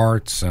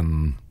Walmarts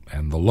and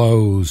the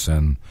Lowe's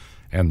and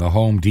the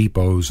Home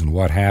Depots and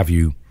what have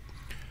you,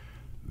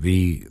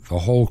 the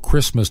whole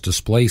Christmas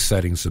display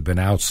settings have been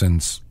out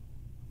since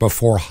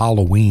before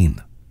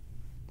Halloween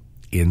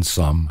in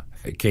some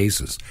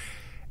cases.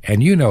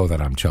 And you know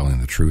that I'm telling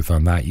the truth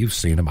on that. You've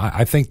seen them.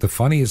 I think the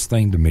funniest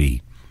thing to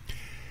me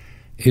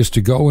is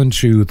to go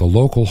into the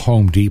local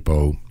Home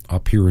Depot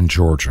up here in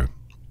Georgia.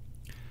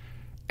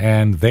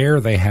 And there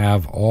they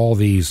have all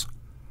these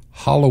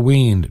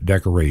Halloween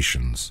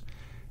decorations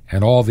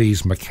and all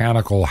these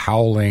mechanical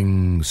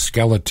howling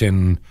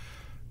skeleton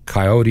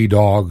coyote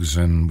dogs,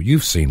 and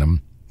you've seen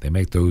them. They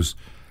make those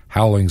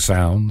howling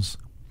sounds.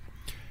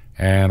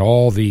 And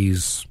all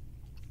these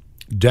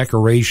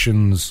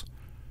decorations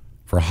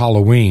for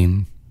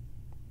Halloween,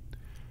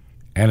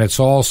 and it's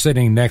all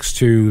sitting next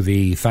to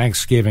the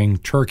Thanksgiving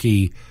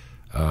turkey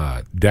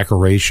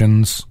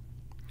decorations,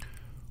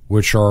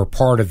 which are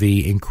part of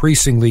the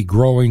increasingly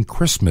growing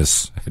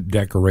Christmas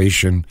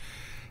decoration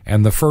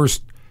and the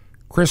first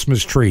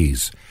Christmas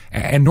trees.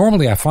 And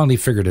normally, I finally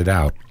figured it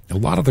out, a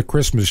lot of the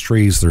Christmas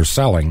trees they're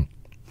selling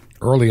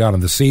early on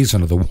in the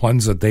season are the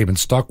ones that they've been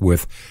stuck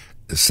with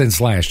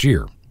since last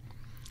year.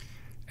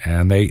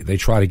 And they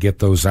try to get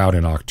those out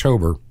in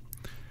October.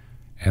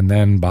 And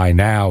then by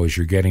now, as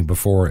you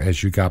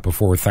got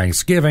before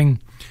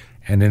Thanksgiving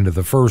and into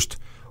the first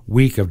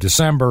week of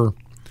December,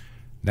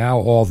 now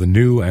all the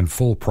new and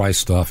full price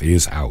stuff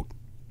is out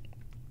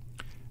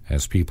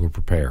as people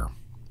prepare.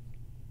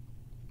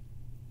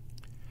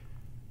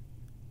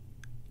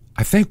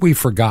 I think we've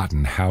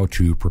forgotten how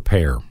to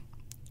prepare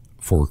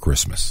for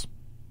Christmas.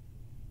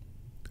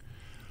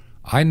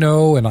 I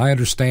know and I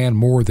understand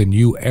more than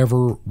you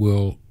ever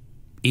will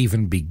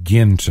even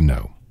begin to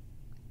know.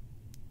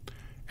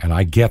 And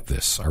I get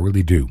this, I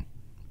really do.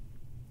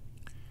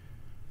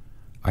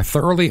 I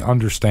thoroughly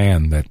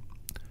understand that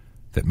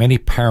many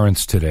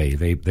parents today,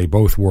 they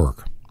both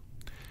work.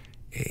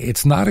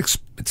 It's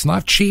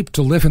not cheap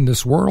to live in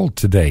this world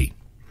today.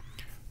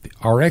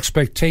 Our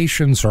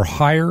expectations are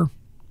higher.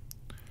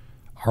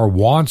 Our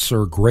wants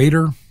are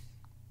greater.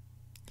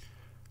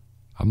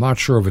 I'm not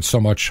sure if it's so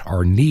much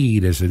our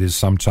need as it is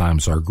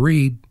sometimes our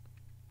greed.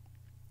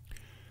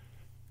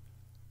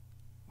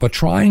 But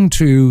trying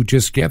to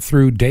just get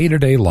through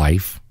day-to-day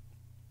life,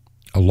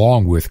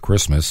 along with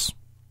Christmas,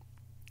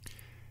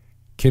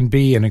 can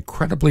be an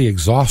incredibly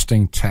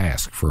exhausting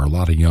task for a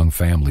lot of young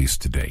families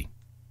today.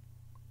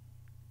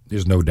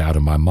 There's no doubt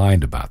in my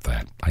mind about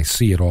that. I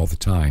see it all the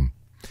time.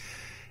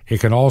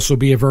 It can also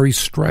be a very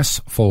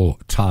stressful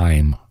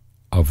time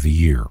of the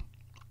year.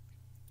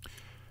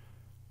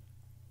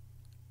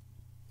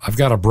 I've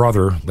got a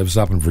brother, lives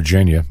up in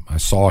Virginia. I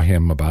saw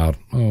him about,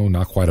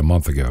 not quite a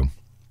month ago.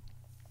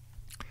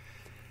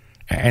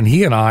 And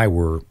he and I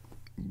were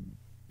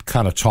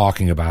kind of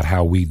talking about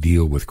how we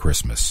deal with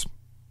Christmas.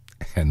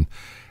 And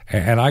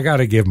And I got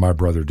to give my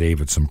brother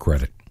David some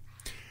credit.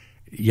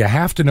 You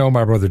have to know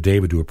my brother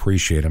David to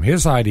appreciate him.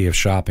 His idea of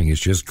shopping is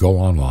just go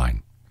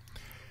online.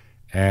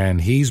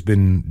 And he's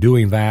been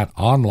doing that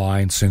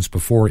online since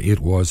before it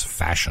was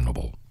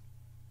fashionable.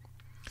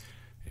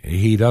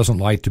 He doesn't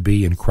like to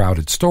be in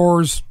crowded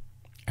stores,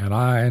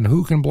 and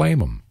who can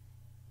blame him?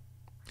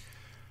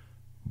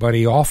 But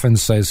he often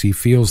says he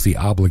feels the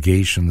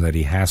obligation that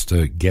he has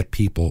to get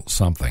people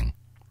something.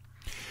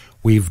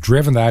 We've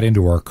driven that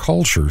into our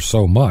culture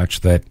so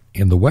much that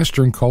in the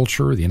Western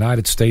culture, the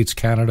United States,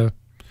 Canada,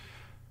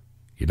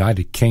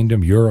 United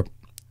Kingdom, Europe,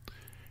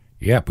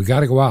 yep, we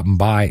got to go out and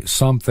buy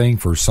something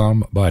for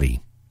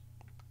somebody.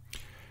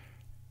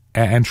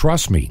 And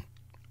trust me,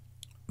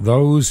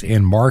 those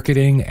in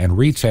marketing and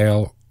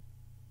retail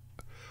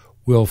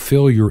will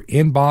fill your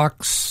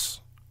inbox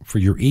for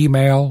your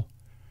email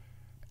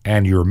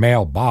and your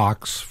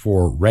mailbox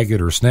for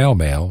regular snail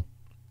mail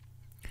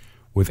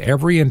with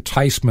every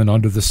enticement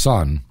under the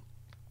sun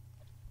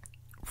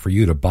for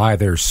you to buy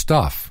their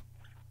stuff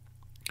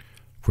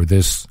for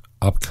this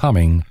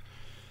upcoming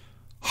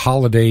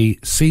holiday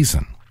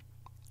season,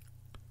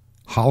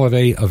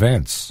 holiday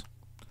events,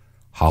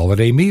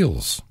 holiday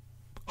meals,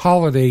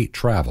 holiday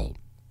travel.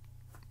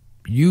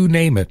 You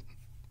name it,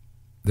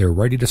 they're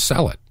ready to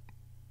sell it.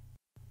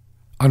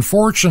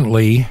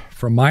 Unfortunately,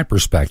 from my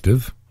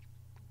perspective,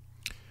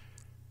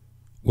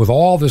 with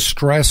all the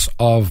stress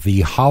of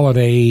the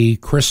holiday,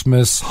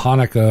 Christmas,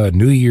 Hanukkah,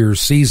 New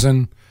Year's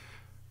season,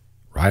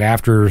 right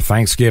after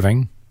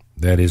Thanksgiving,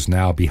 that is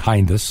now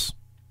behind us,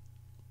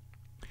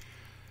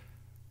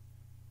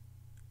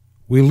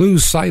 we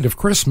lose sight of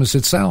Christmas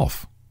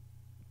itself.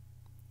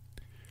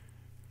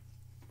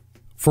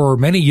 For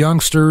many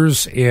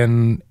youngsters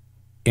in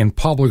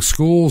public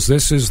schools,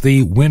 this is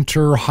the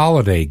winter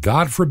holiday.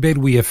 God forbid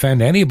we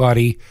offend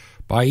anybody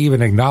by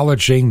even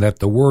acknowledging that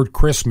the word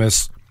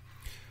Christmas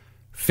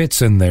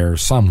fits in there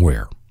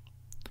somewhere.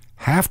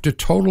 Have to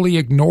totally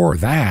ignore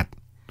that.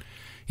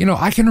 You know,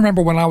 I can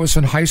remember when I was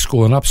in high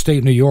school in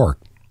upstate New York,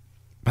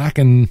 back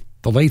in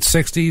the late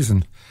 60s,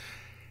 and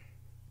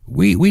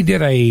we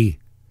did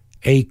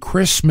a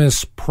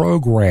Christmas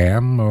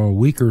program a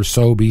week or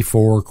so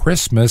before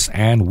Christmas,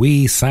 and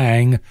we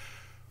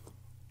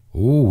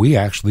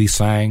actually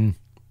sang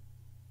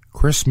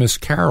Christmas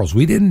carols.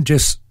 We didn't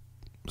just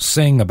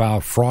sing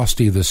about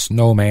Frosty the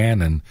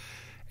Snowman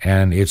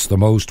and it's the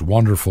most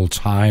wonderful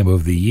time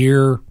of the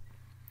year.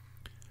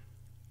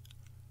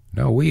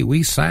 No,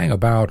 we sang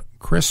about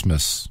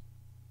Christmas.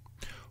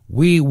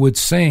 We would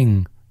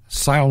sing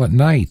Silent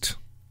Night.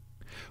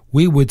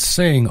 We would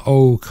sing,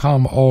 "O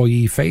Come All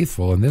Ye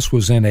Faithful," and this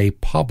was in a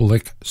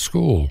public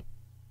school.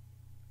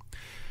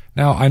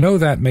 Now, I know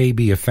that may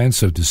be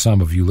offensive to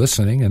some of you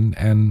listening,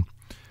 and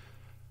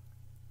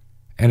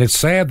it's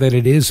sad that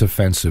it is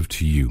offensive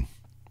to you.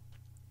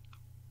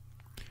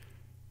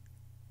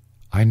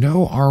 I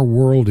know our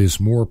world is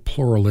more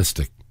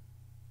pluralistic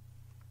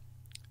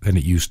than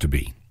it used to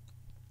be.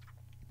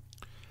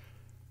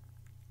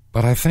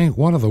 But I think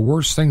one of the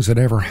worst things that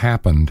ever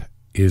happened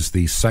is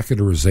the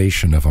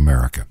secularization of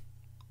America.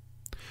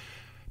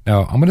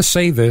 Now, I'm going to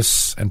say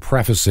this and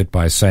preface it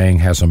by saying,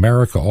 has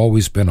America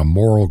always been a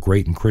moral,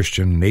 great, and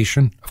Christian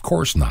nation? Of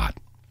course not.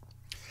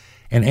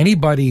 And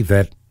anybody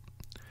that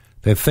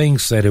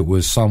thinks that it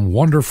was some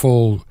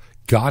wonderful,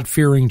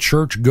 God-fearing,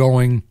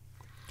 church-going,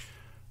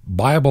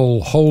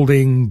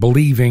 Bible-holding,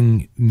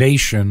 believing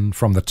nation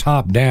from the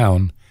top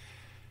down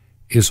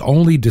is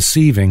only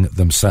deceiving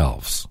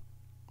themselves.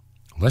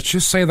 Let's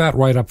just say that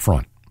right up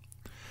front.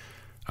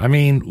 I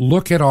mean,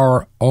 look at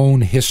our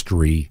own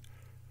history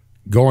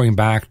going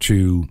back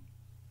to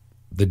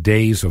the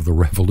days of the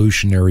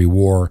Revolutionary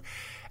War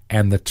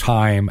and the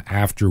time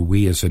after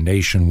we as a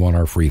nation won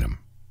our freedom.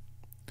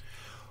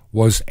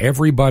 Was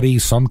everybody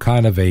some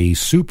kind of a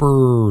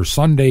super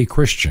Sunday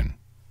Christian?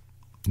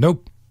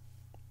 Nope.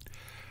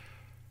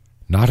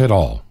 Not at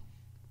all.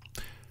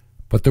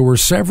 But there were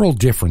several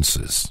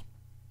differences.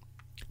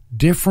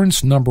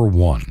 Difference number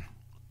one,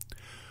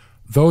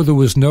 though there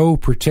was no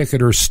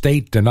particular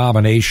state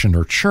denomination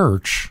or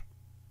church,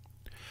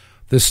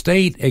 the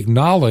state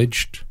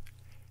acknowledged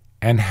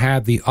and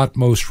had the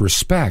utmost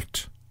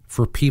respect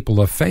for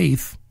people of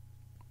faith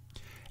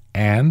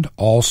and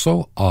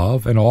also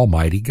of an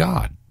almighty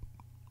God.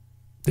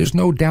 There's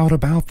no doubt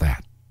about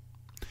that.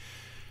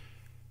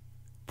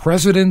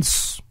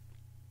 Presidents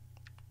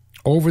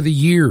over the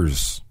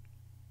years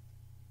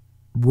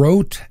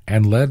wrote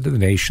and led the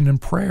nation in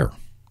prayer.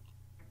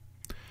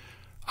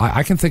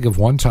 I can think of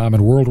one time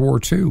in World War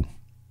II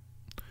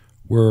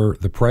where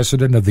the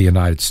President of the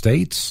United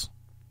States,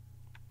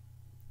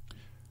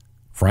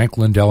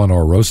 Franklin Delano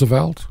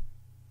Roosevelt,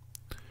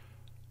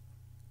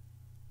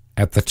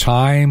 at the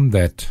time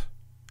that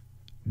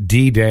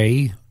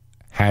D-Day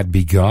had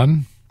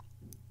begun,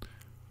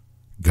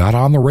 got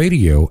on the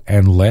radio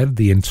and led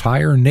the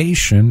entire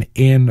nation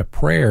in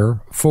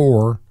prayer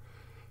for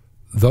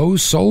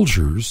those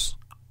soldiers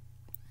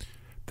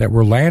that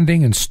were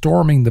landing and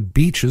storming the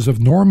beaches of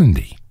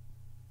Normandy.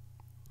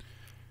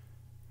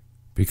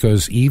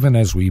 Because even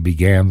as we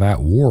began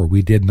that war,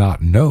 we did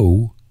not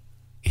know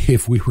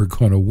if we were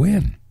going to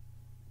win.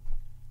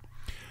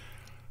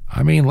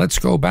 I mean, let's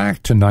go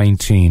back to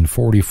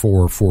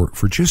 1944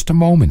 for just a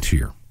moment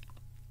here.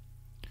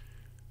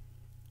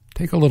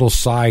 Take a little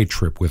side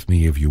trip with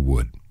me, if you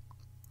would.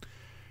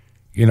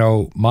 You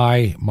know,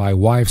 my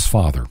wife's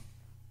father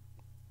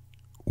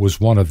was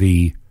one of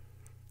the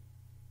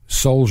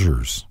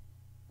soldiers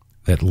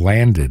that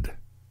landed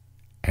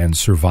and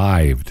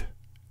survived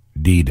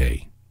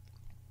D-Day.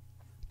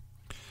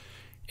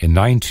 In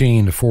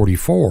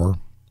 1944,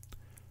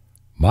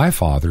 my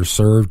father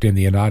served in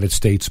the United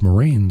States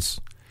Marines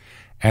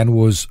and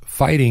was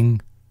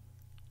fighting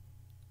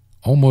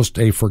almost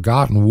a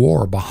forgotten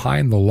war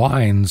behind the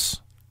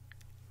lines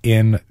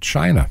in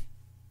China.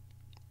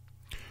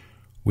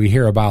 We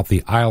hear about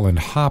the island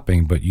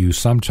hopping, but you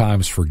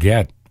sometimes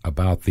forget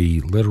about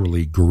the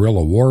literally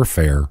guerrilla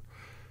warfare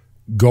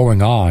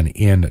going on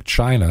in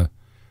China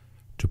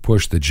to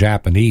push the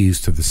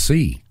Japanese to the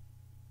sea.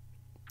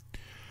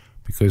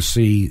 Because,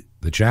 see,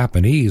 the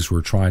Japanese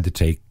were trying to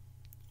take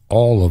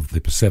all of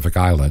the Pacific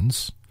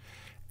Islands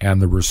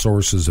and the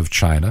resources of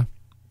China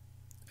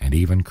and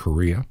even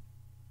Korea.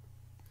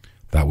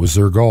 That was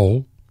their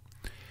goal.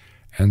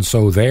 And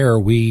so there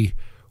we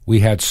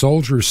had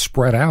soldiers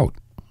spread out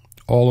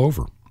all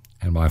over.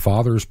 And my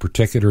father's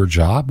particular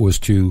job was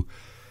to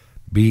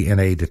be in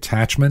a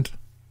detachment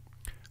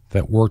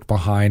that worked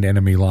behind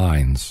enemy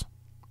lines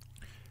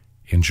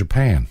in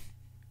Japan.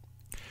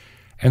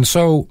 And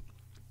so,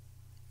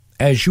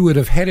 as you would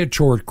have headed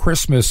toward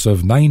Christmas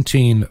of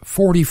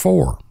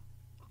 1944,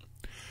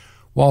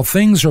 while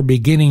things are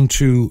beginning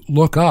to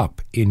look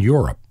up in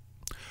Europe,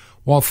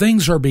 while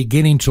things are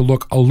beginning to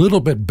look a little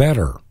bit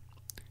better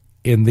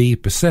in the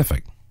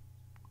Pacific,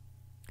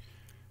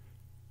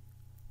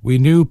 we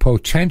knew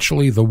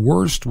potentially the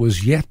worst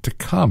was yet to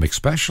come,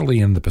 especially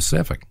in the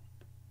Pacific,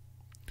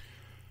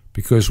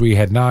 because we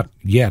had not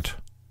yet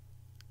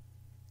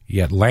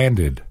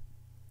landed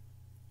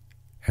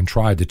and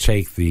tried to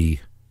take the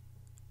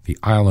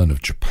island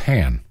of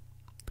Japan,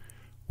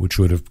 which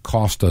would have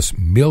cost us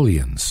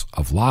millions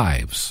of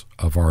lives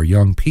of our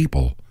young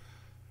people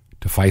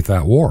to fight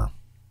that war.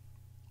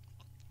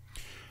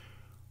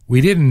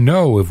 We didn't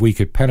know if we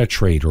could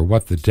penetrate or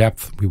what the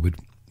depth we would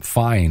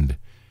find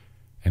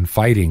in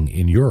fighting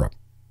in Europe.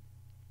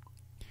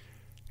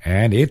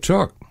 And it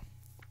took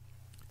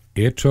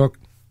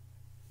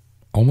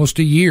almost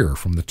a year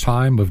from the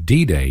time of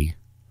D-Day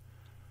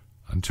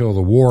until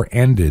the war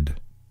ended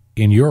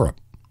in Europe.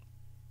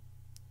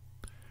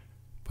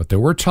 But there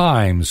were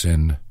times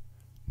in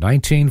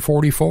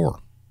 1944,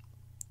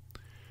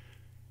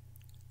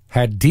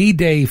 had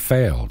D-Day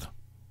failed,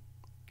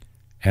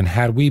 and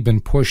had we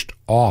been pushed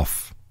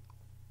off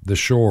the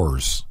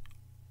shores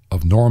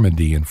of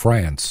Normandy in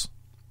France,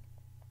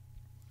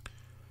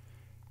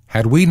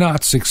 had we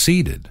not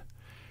succeeded,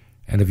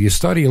 and if you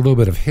study a little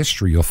bit of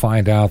history, you'll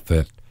find out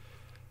that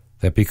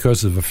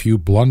because of a few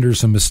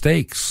blunders and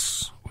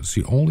mistakes was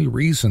the only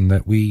reason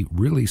that we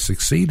really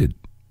succeeded.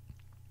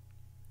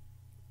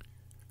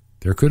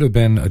 There could have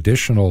been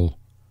additional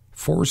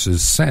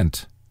forces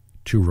sent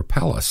to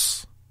repel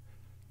us,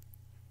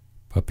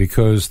 but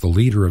because the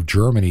leader of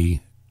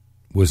Germany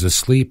was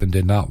asleep and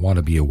did not want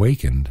to be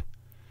awakened,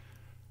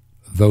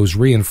 those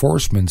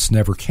reinforcements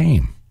never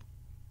came.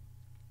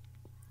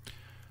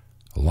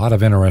 A lot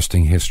of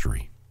interesting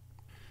history.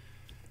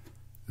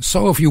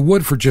 So if you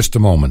would for just a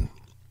moment,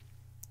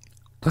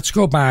 let's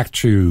go back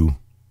to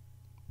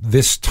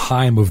this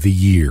time of the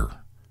year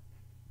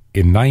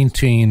in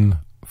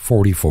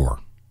 1944.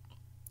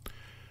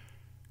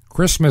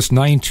 Christmas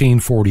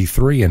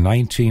 1943 and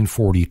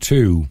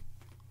 1942,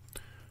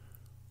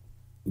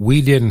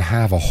 we didn't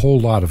have a whole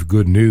lot of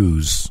good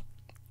news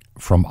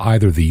from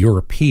either the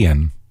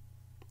European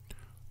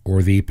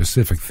or the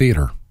Pacific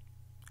theater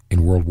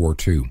in World War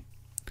II.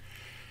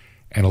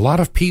 And a lot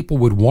of people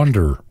would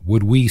wonder,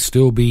 would we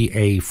still be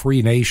a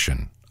free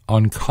nation,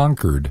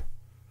 unconquered,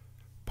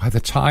 by the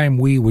time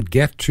we would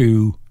get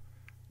to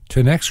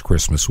next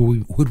Christmas?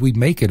 Would we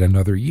make it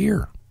another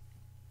year?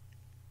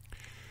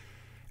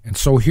 And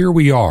so here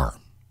we are.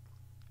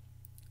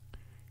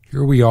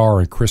 Here we are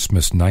in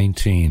Christmas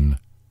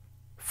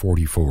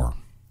 1944.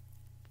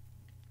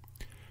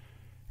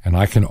 And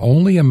I can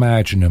only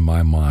imagine in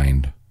my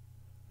mind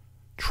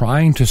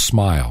trying to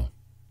smile,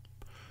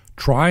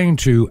 trying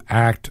to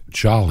act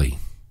jolly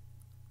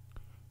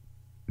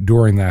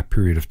during that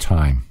period of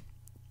time.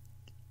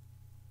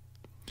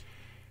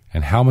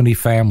 And how many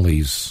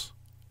families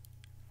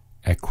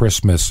at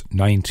Christmas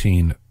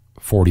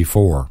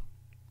 1944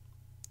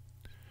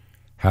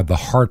 had the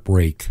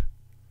heartbreak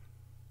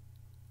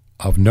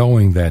of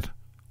knowing that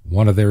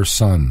one of their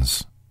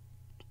sons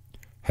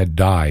had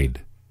died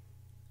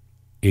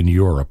in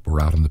Europe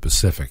or out in the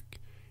Pacific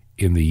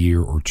in the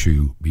year or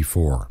two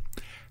before.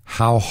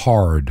 How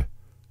hard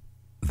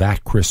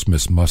that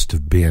Christmas must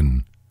have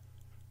been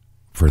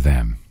for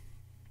them.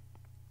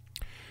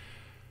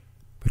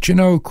 But you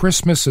know,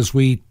 Christmas, as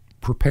we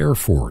prepare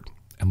for it,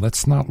 And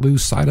let's not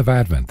lose sight of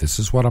Advent. This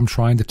is what I'm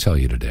trying to tell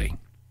you today.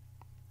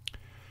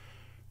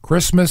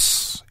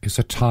 Christmas is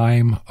a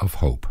time of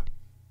hope.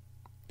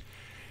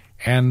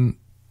 And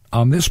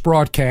on this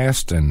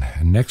broadcast and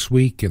next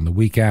week and the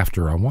week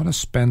after, I want to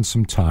spend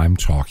some time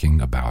talking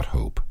about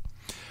hope.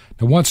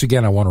 Now, once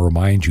again, I want to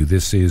remind you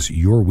this is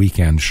your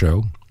weekend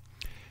show,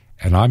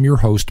 and I'm your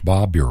host,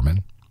 Bob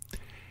Bierman.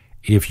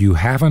 If you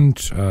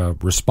haven't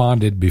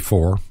responded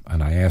before,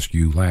 and I asked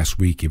you last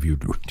week if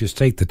you'd just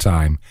take the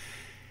time,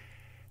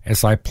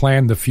 as I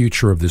plan the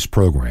future of this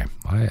program,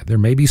 there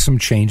may be some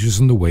changes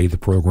in the way the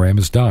program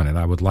is done, and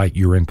I would like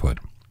your input.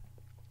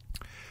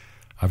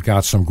 I've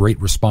got some great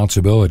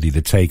responsibility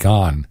to take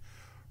on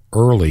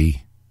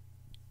early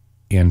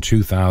in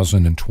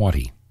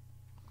 2020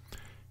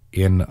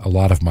 in a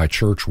lot of my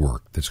church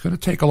work that's going to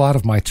take a lot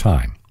of my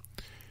time.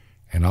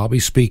 And I'll be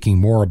speaking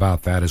more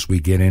about that as we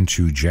get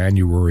into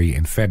January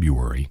and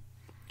February,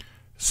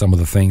 some of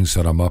the things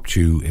that I'm up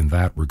to in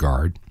that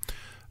regard,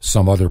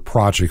 some other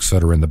projects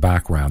that are in the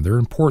background. They're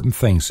important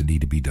things that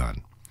need to be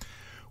done.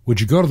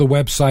 Would you go to the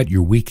website,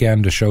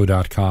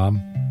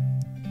 yourweekendshow.com?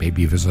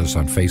 Maybe visit us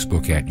on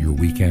Facebook at Your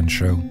Weekend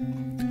Show.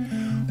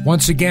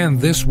 Once again,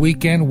 this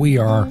weekend we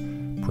are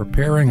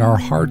preparing our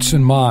hearts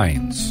and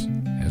minds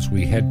as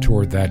we head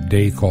toward that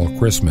day called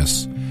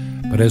Christmas.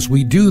 But as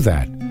we do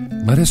that,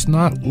 let us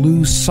not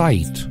lose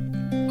sight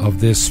of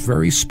this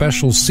very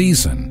special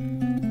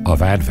season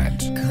of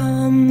Advent.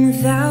 Come,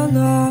 thou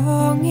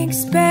long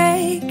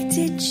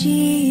expected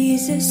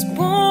Jesus,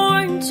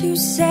 born to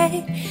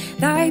set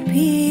thy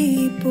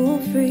people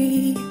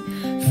free.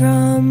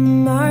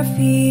 From our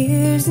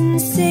fears and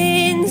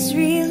sins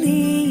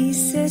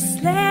release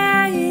us,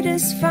 let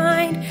us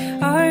find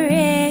our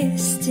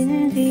rest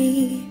in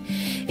thee.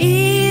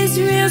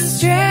 Israel's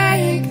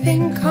strength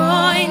and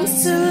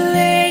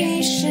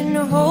consolation,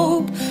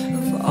 hope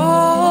of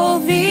all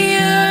the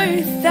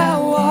earth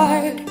thou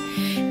art,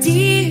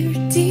 dear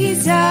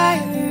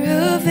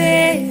desire of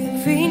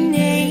every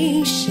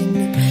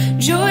nation,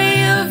 joy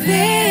of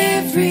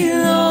every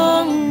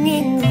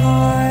longing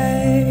heart.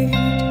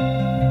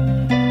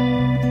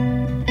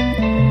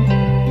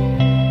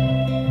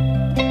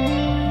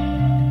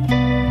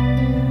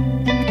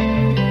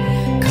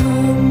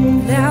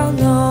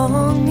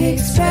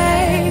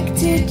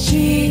 Expected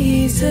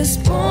Jesus,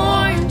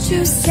 born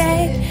to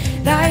set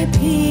thy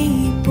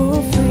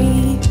people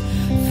free.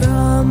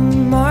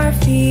 From our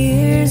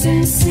fears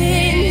and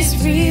sins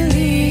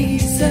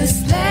release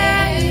us,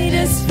 let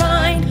us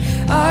find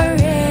our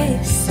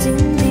rest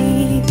in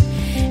thee.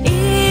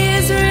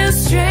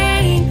 Israel's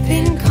strength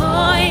and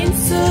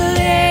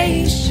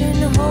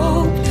consolation,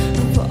 hope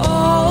of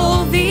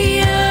all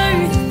the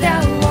earth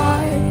thou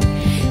art,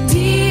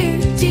 dear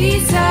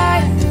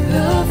desire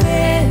of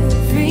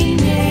every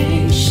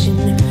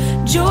nation,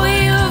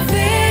 joy of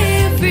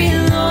every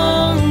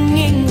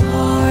longing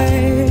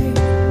heart.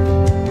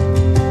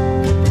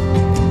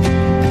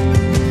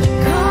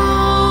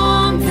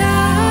 Come,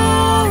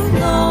 thou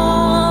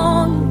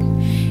long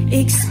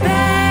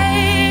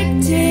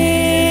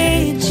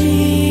expected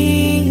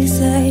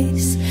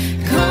Jesus.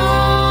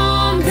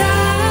 Come,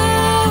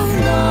 thou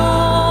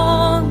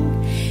long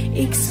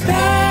expected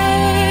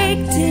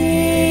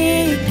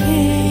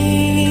King.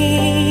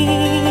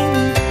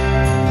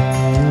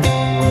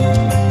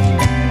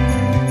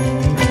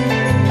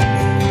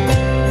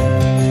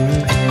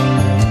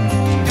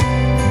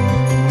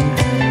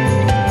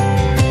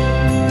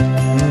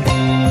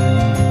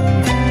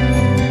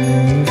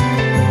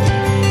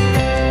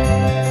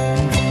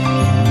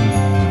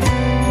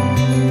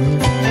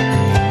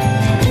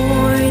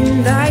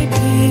 Born thy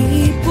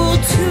people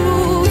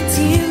to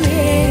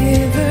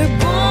deliver,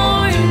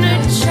 born a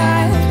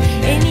child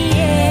and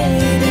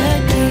yet a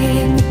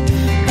king,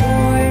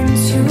 born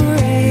to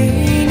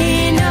reign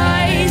in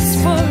us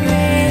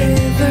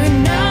forever.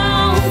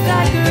 Now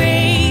thy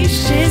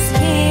gracious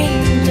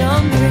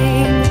kingdom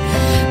bring,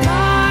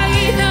 by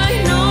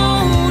thine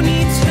own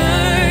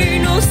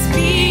eternal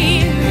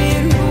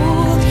spirit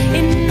rule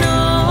in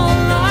all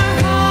our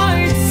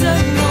hearts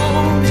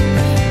alone.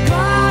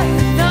 By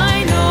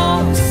thine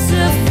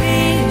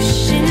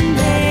all-sufficient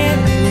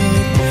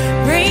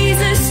merit,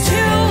 raise us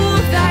to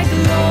thy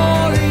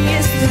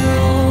glorious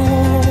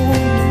throne.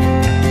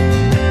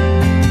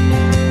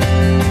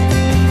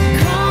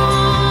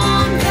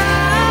 Come,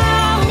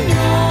 thou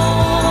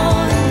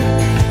long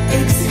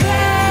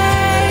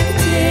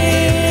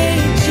expected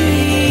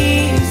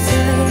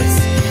Jesus.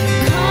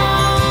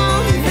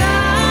 Come,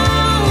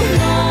 thou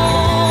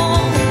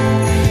long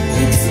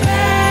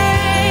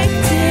expected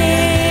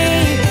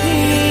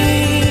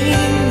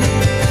King.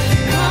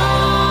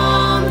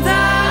 Come,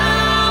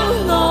 thou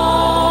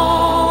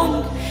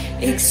long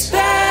expected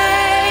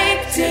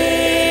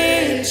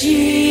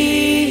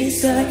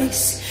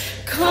Jesus.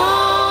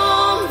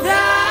 Come,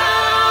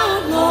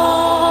 thou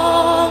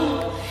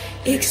long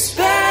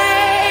expected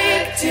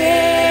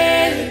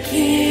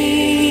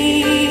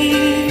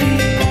King.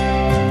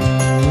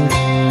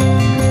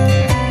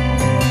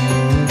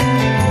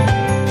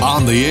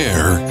 On the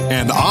air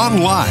and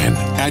online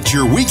at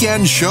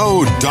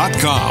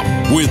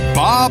yourweekendshow.com with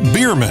Bob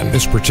Bierman.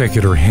 This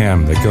particular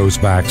hymn that goes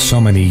back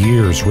so many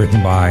years,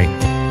 written by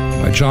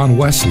John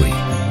Wesley,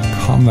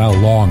 Come Thou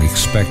Long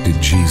Expected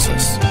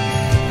Jesus.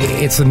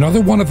 It's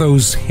another one of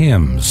those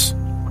hymns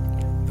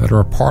that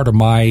are a part of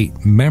my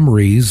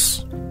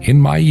memories in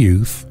my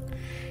youth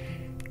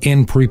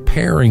in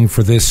preparing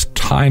for this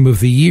time of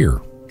the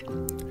year.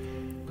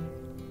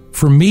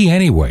 For me,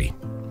 anyway,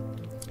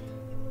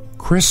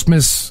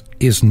 Christmas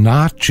is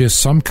not just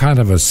some kind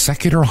of a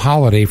secular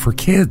holiday for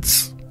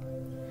kids.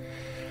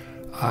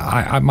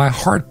 My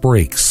heart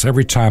breaks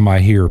every time I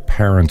hear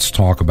parents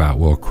talk about,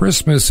 well,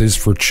 Christmas is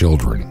for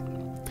children.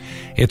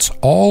 It's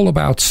all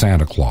about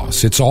Santa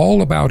Claus. It's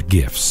all about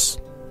gifts.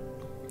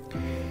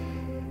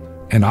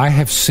 And I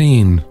have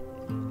seen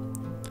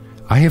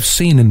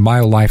in my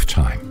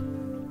lifetime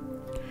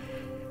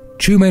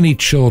too many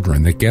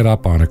children that get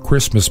up on a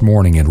Christmas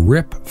morning and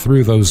rip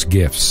through those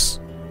gifts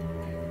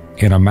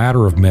in a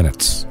matter of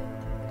minutes.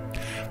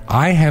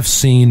 I have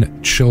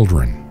seen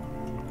children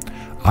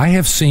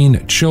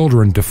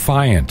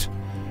defiant,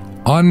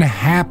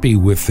 unhappy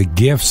with the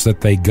gifts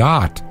that they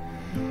got,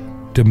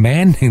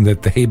 demanding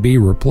that they be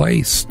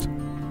replaced.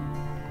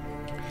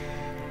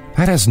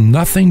 That has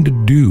nothing to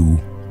do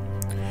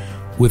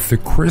with the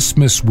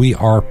Christmas we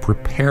are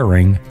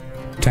preparing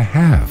to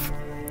have.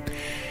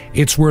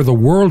 It's where the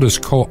world has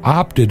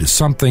co-opted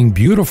something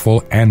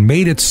beautiful and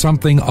made it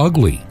something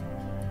ugly.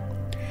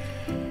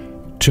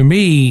 To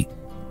me,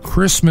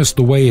 Christmas,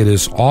 the way it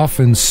is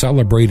often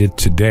celebrated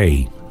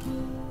today,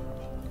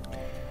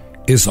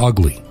 is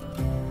ugly.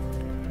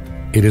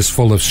 It is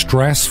full of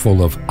stress,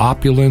 full of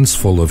opulence,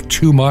 full of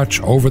too much,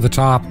 over the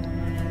top.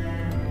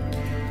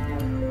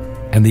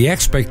 And the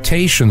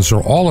expectations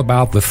are all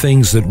about the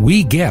things that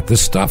we get, the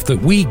stuff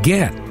that we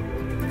get.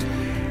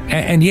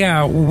 And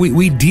yeah,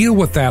 we deal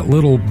with that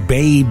little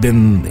babe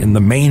in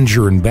the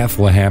manger in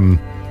Bethlehem,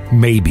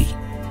 maybe.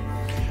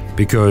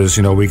 Because,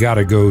 we got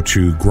to go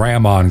to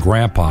Grandma and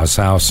Grandpa's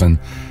house, and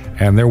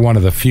they're one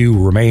of the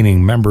few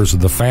remaining members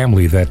of the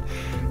family that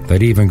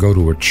even go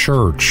to a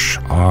church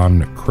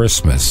on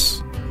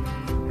Christmas,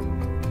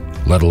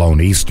 let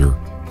alone Easter.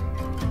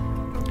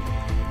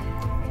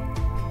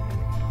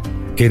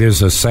 It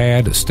is a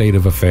sad state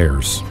of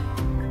affairs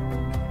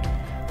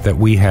that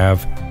we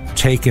have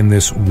taken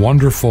this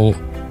wonderful,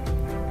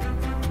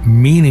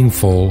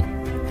 meaningful,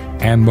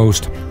 and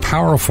most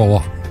powerful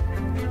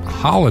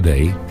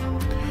holiday,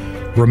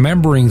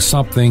 remembering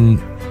something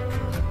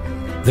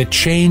that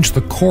changed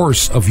the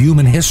course of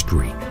human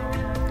history,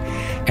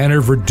 and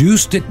have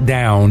reduced it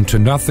down to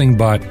nothing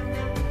but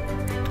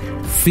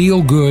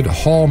feel-good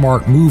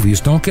Hallmark movies.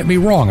 Don't get me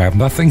wrong, I have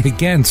nothing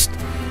against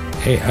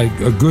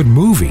a good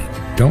movie.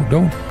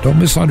 Don't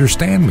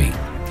misunderstand me.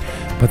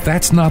 But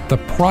that's not the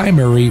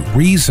primary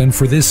reason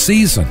for this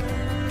season.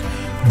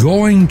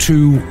 Going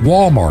to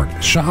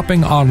Walmart,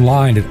 shopping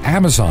online at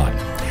Amazon,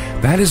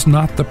 that is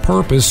not the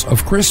purpose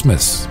of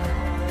Christmas.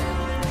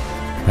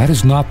 That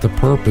is not the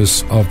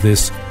purpose of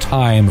this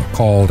time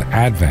called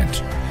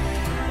Advent.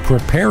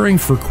 Preparing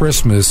for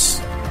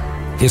Christmas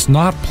is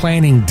not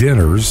planning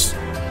dinners,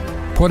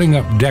 putting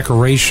up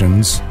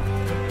decorations,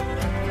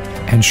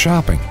 and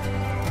shopping.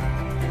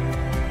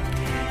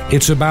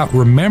 It's about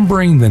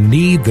remembering the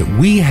need that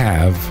we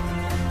have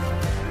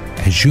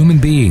as human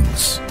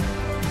beings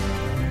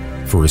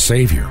for a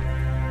Savior.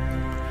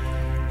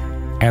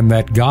 And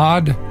that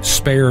God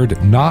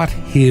spared not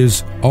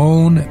His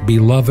own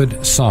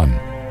beloved Son,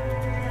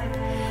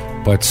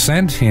 but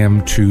sent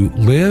Him to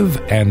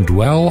live and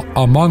dwell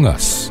among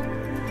us,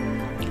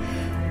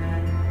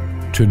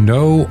 to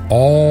know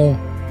all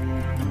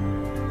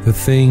the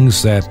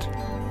things that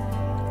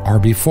are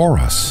before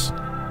us,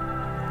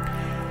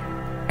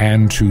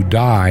 and to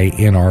die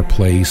in our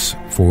place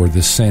for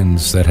the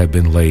sins that have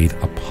been laid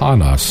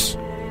upon us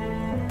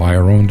by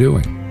our own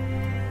doing.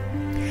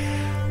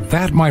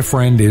 That, my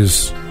friend,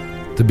 is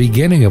the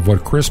beginning of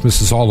what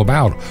Christmas is all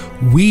about.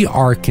 We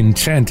are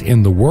content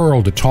in the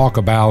world to talk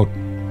about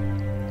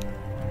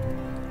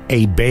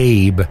a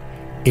babe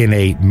in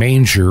a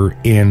manger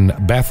in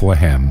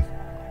Bethlehem,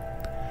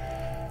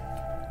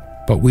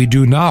 but we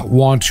do not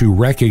want to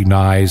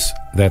recognize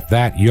that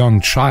that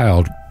young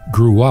child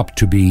grew up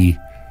to be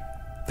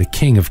the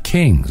King of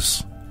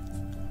Kings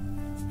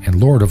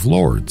and Lord of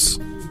Lords.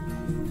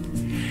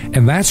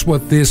 And that's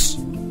what this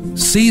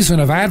season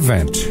of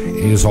Advent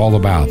is all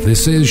about.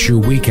 This is your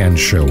weekend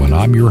show, and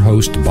I'm your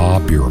host,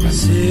 Bob Bierman.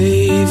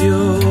 Savior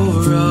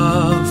of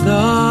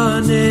the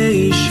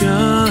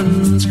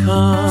nations,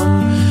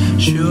 come,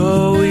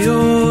 show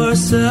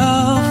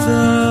yourself,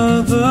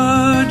 the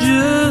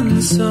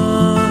Virgin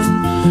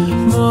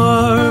Son,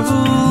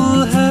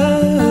 marvel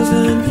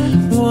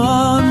heaven,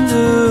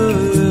 wonder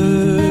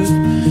earth,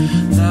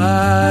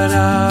 that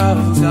our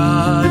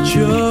God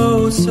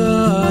chose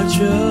such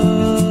a birth.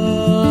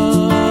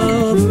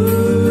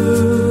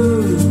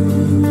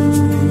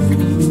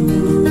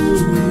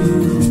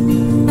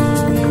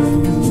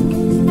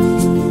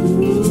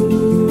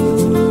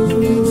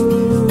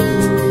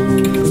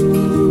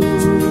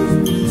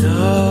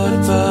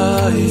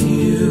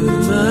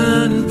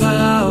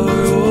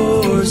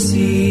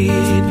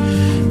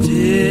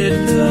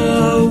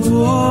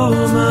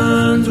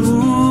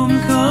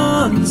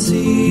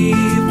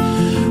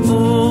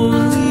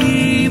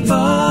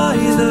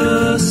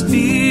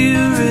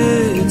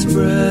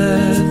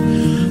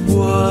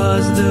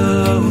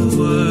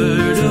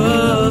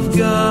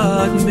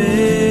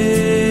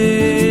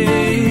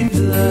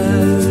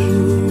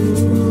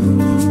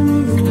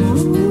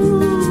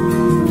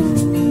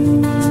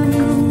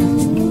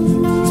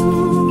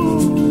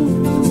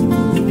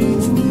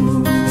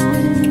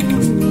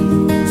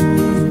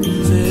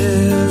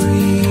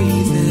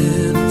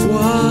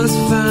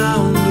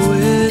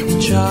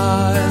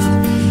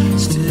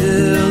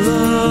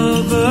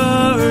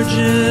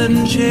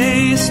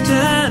 chaste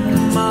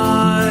and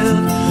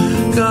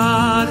mild,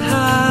 God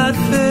had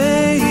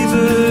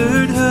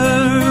favored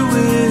her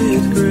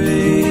with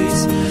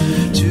grace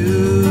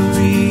to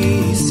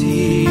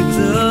receive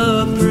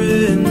the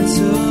Prince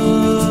of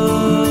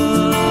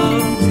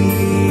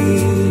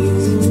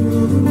Peace.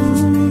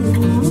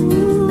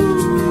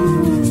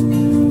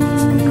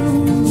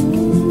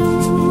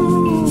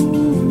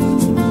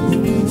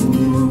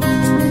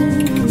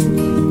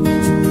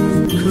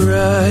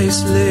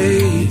 Christ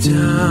laid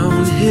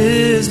down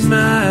his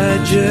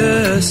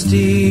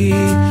majesty,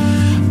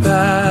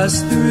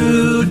 passed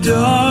through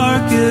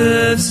dark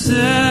Gethsemane,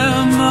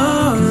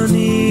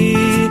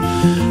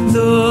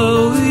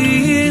 though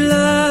he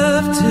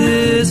left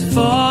his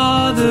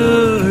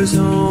Father's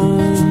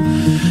home.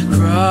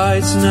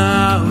 Christ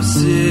now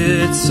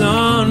sits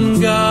on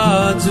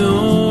God's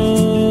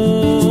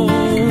own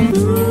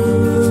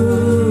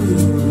throne.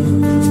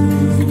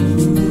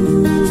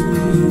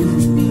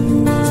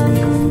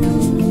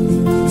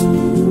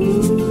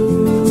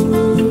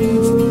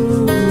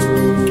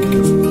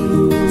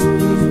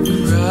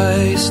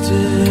 Christ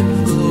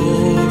in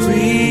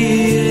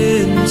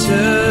glory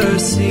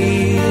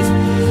intercede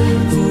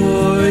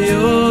for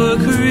your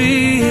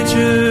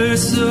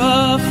creatures'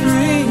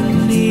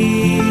 suffering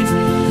need.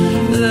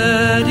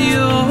 Let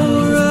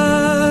your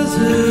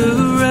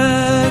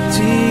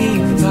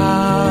resurrecting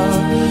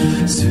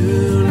power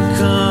soon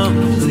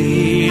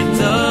complete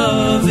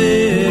the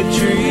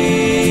victory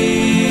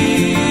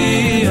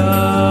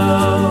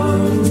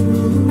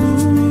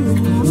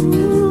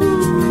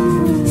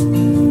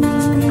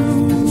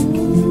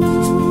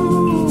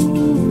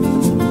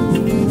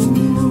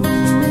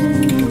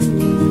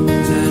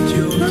Let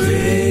your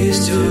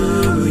praise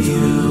to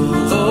you,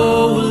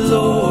 O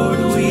Lord,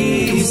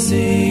 we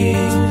sing.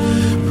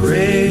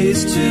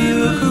 Praise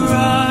to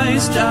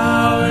Christ,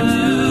 our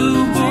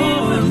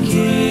newborn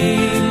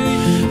King.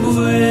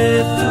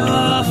 With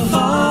the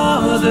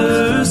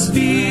Father,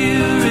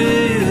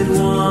 Spirit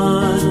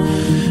one,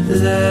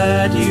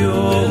 let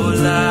your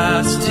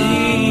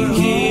lasting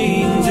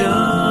kingdom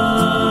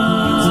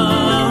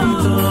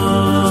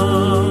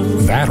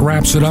come. That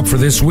wraps it up for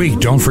this week.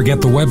 Don't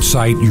forget the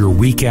website,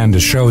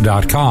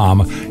 yourweekendshow.com,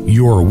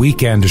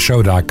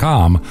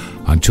 yourweekendshow.com.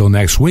 Until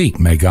next week,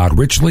 may God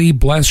richly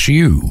bless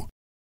you.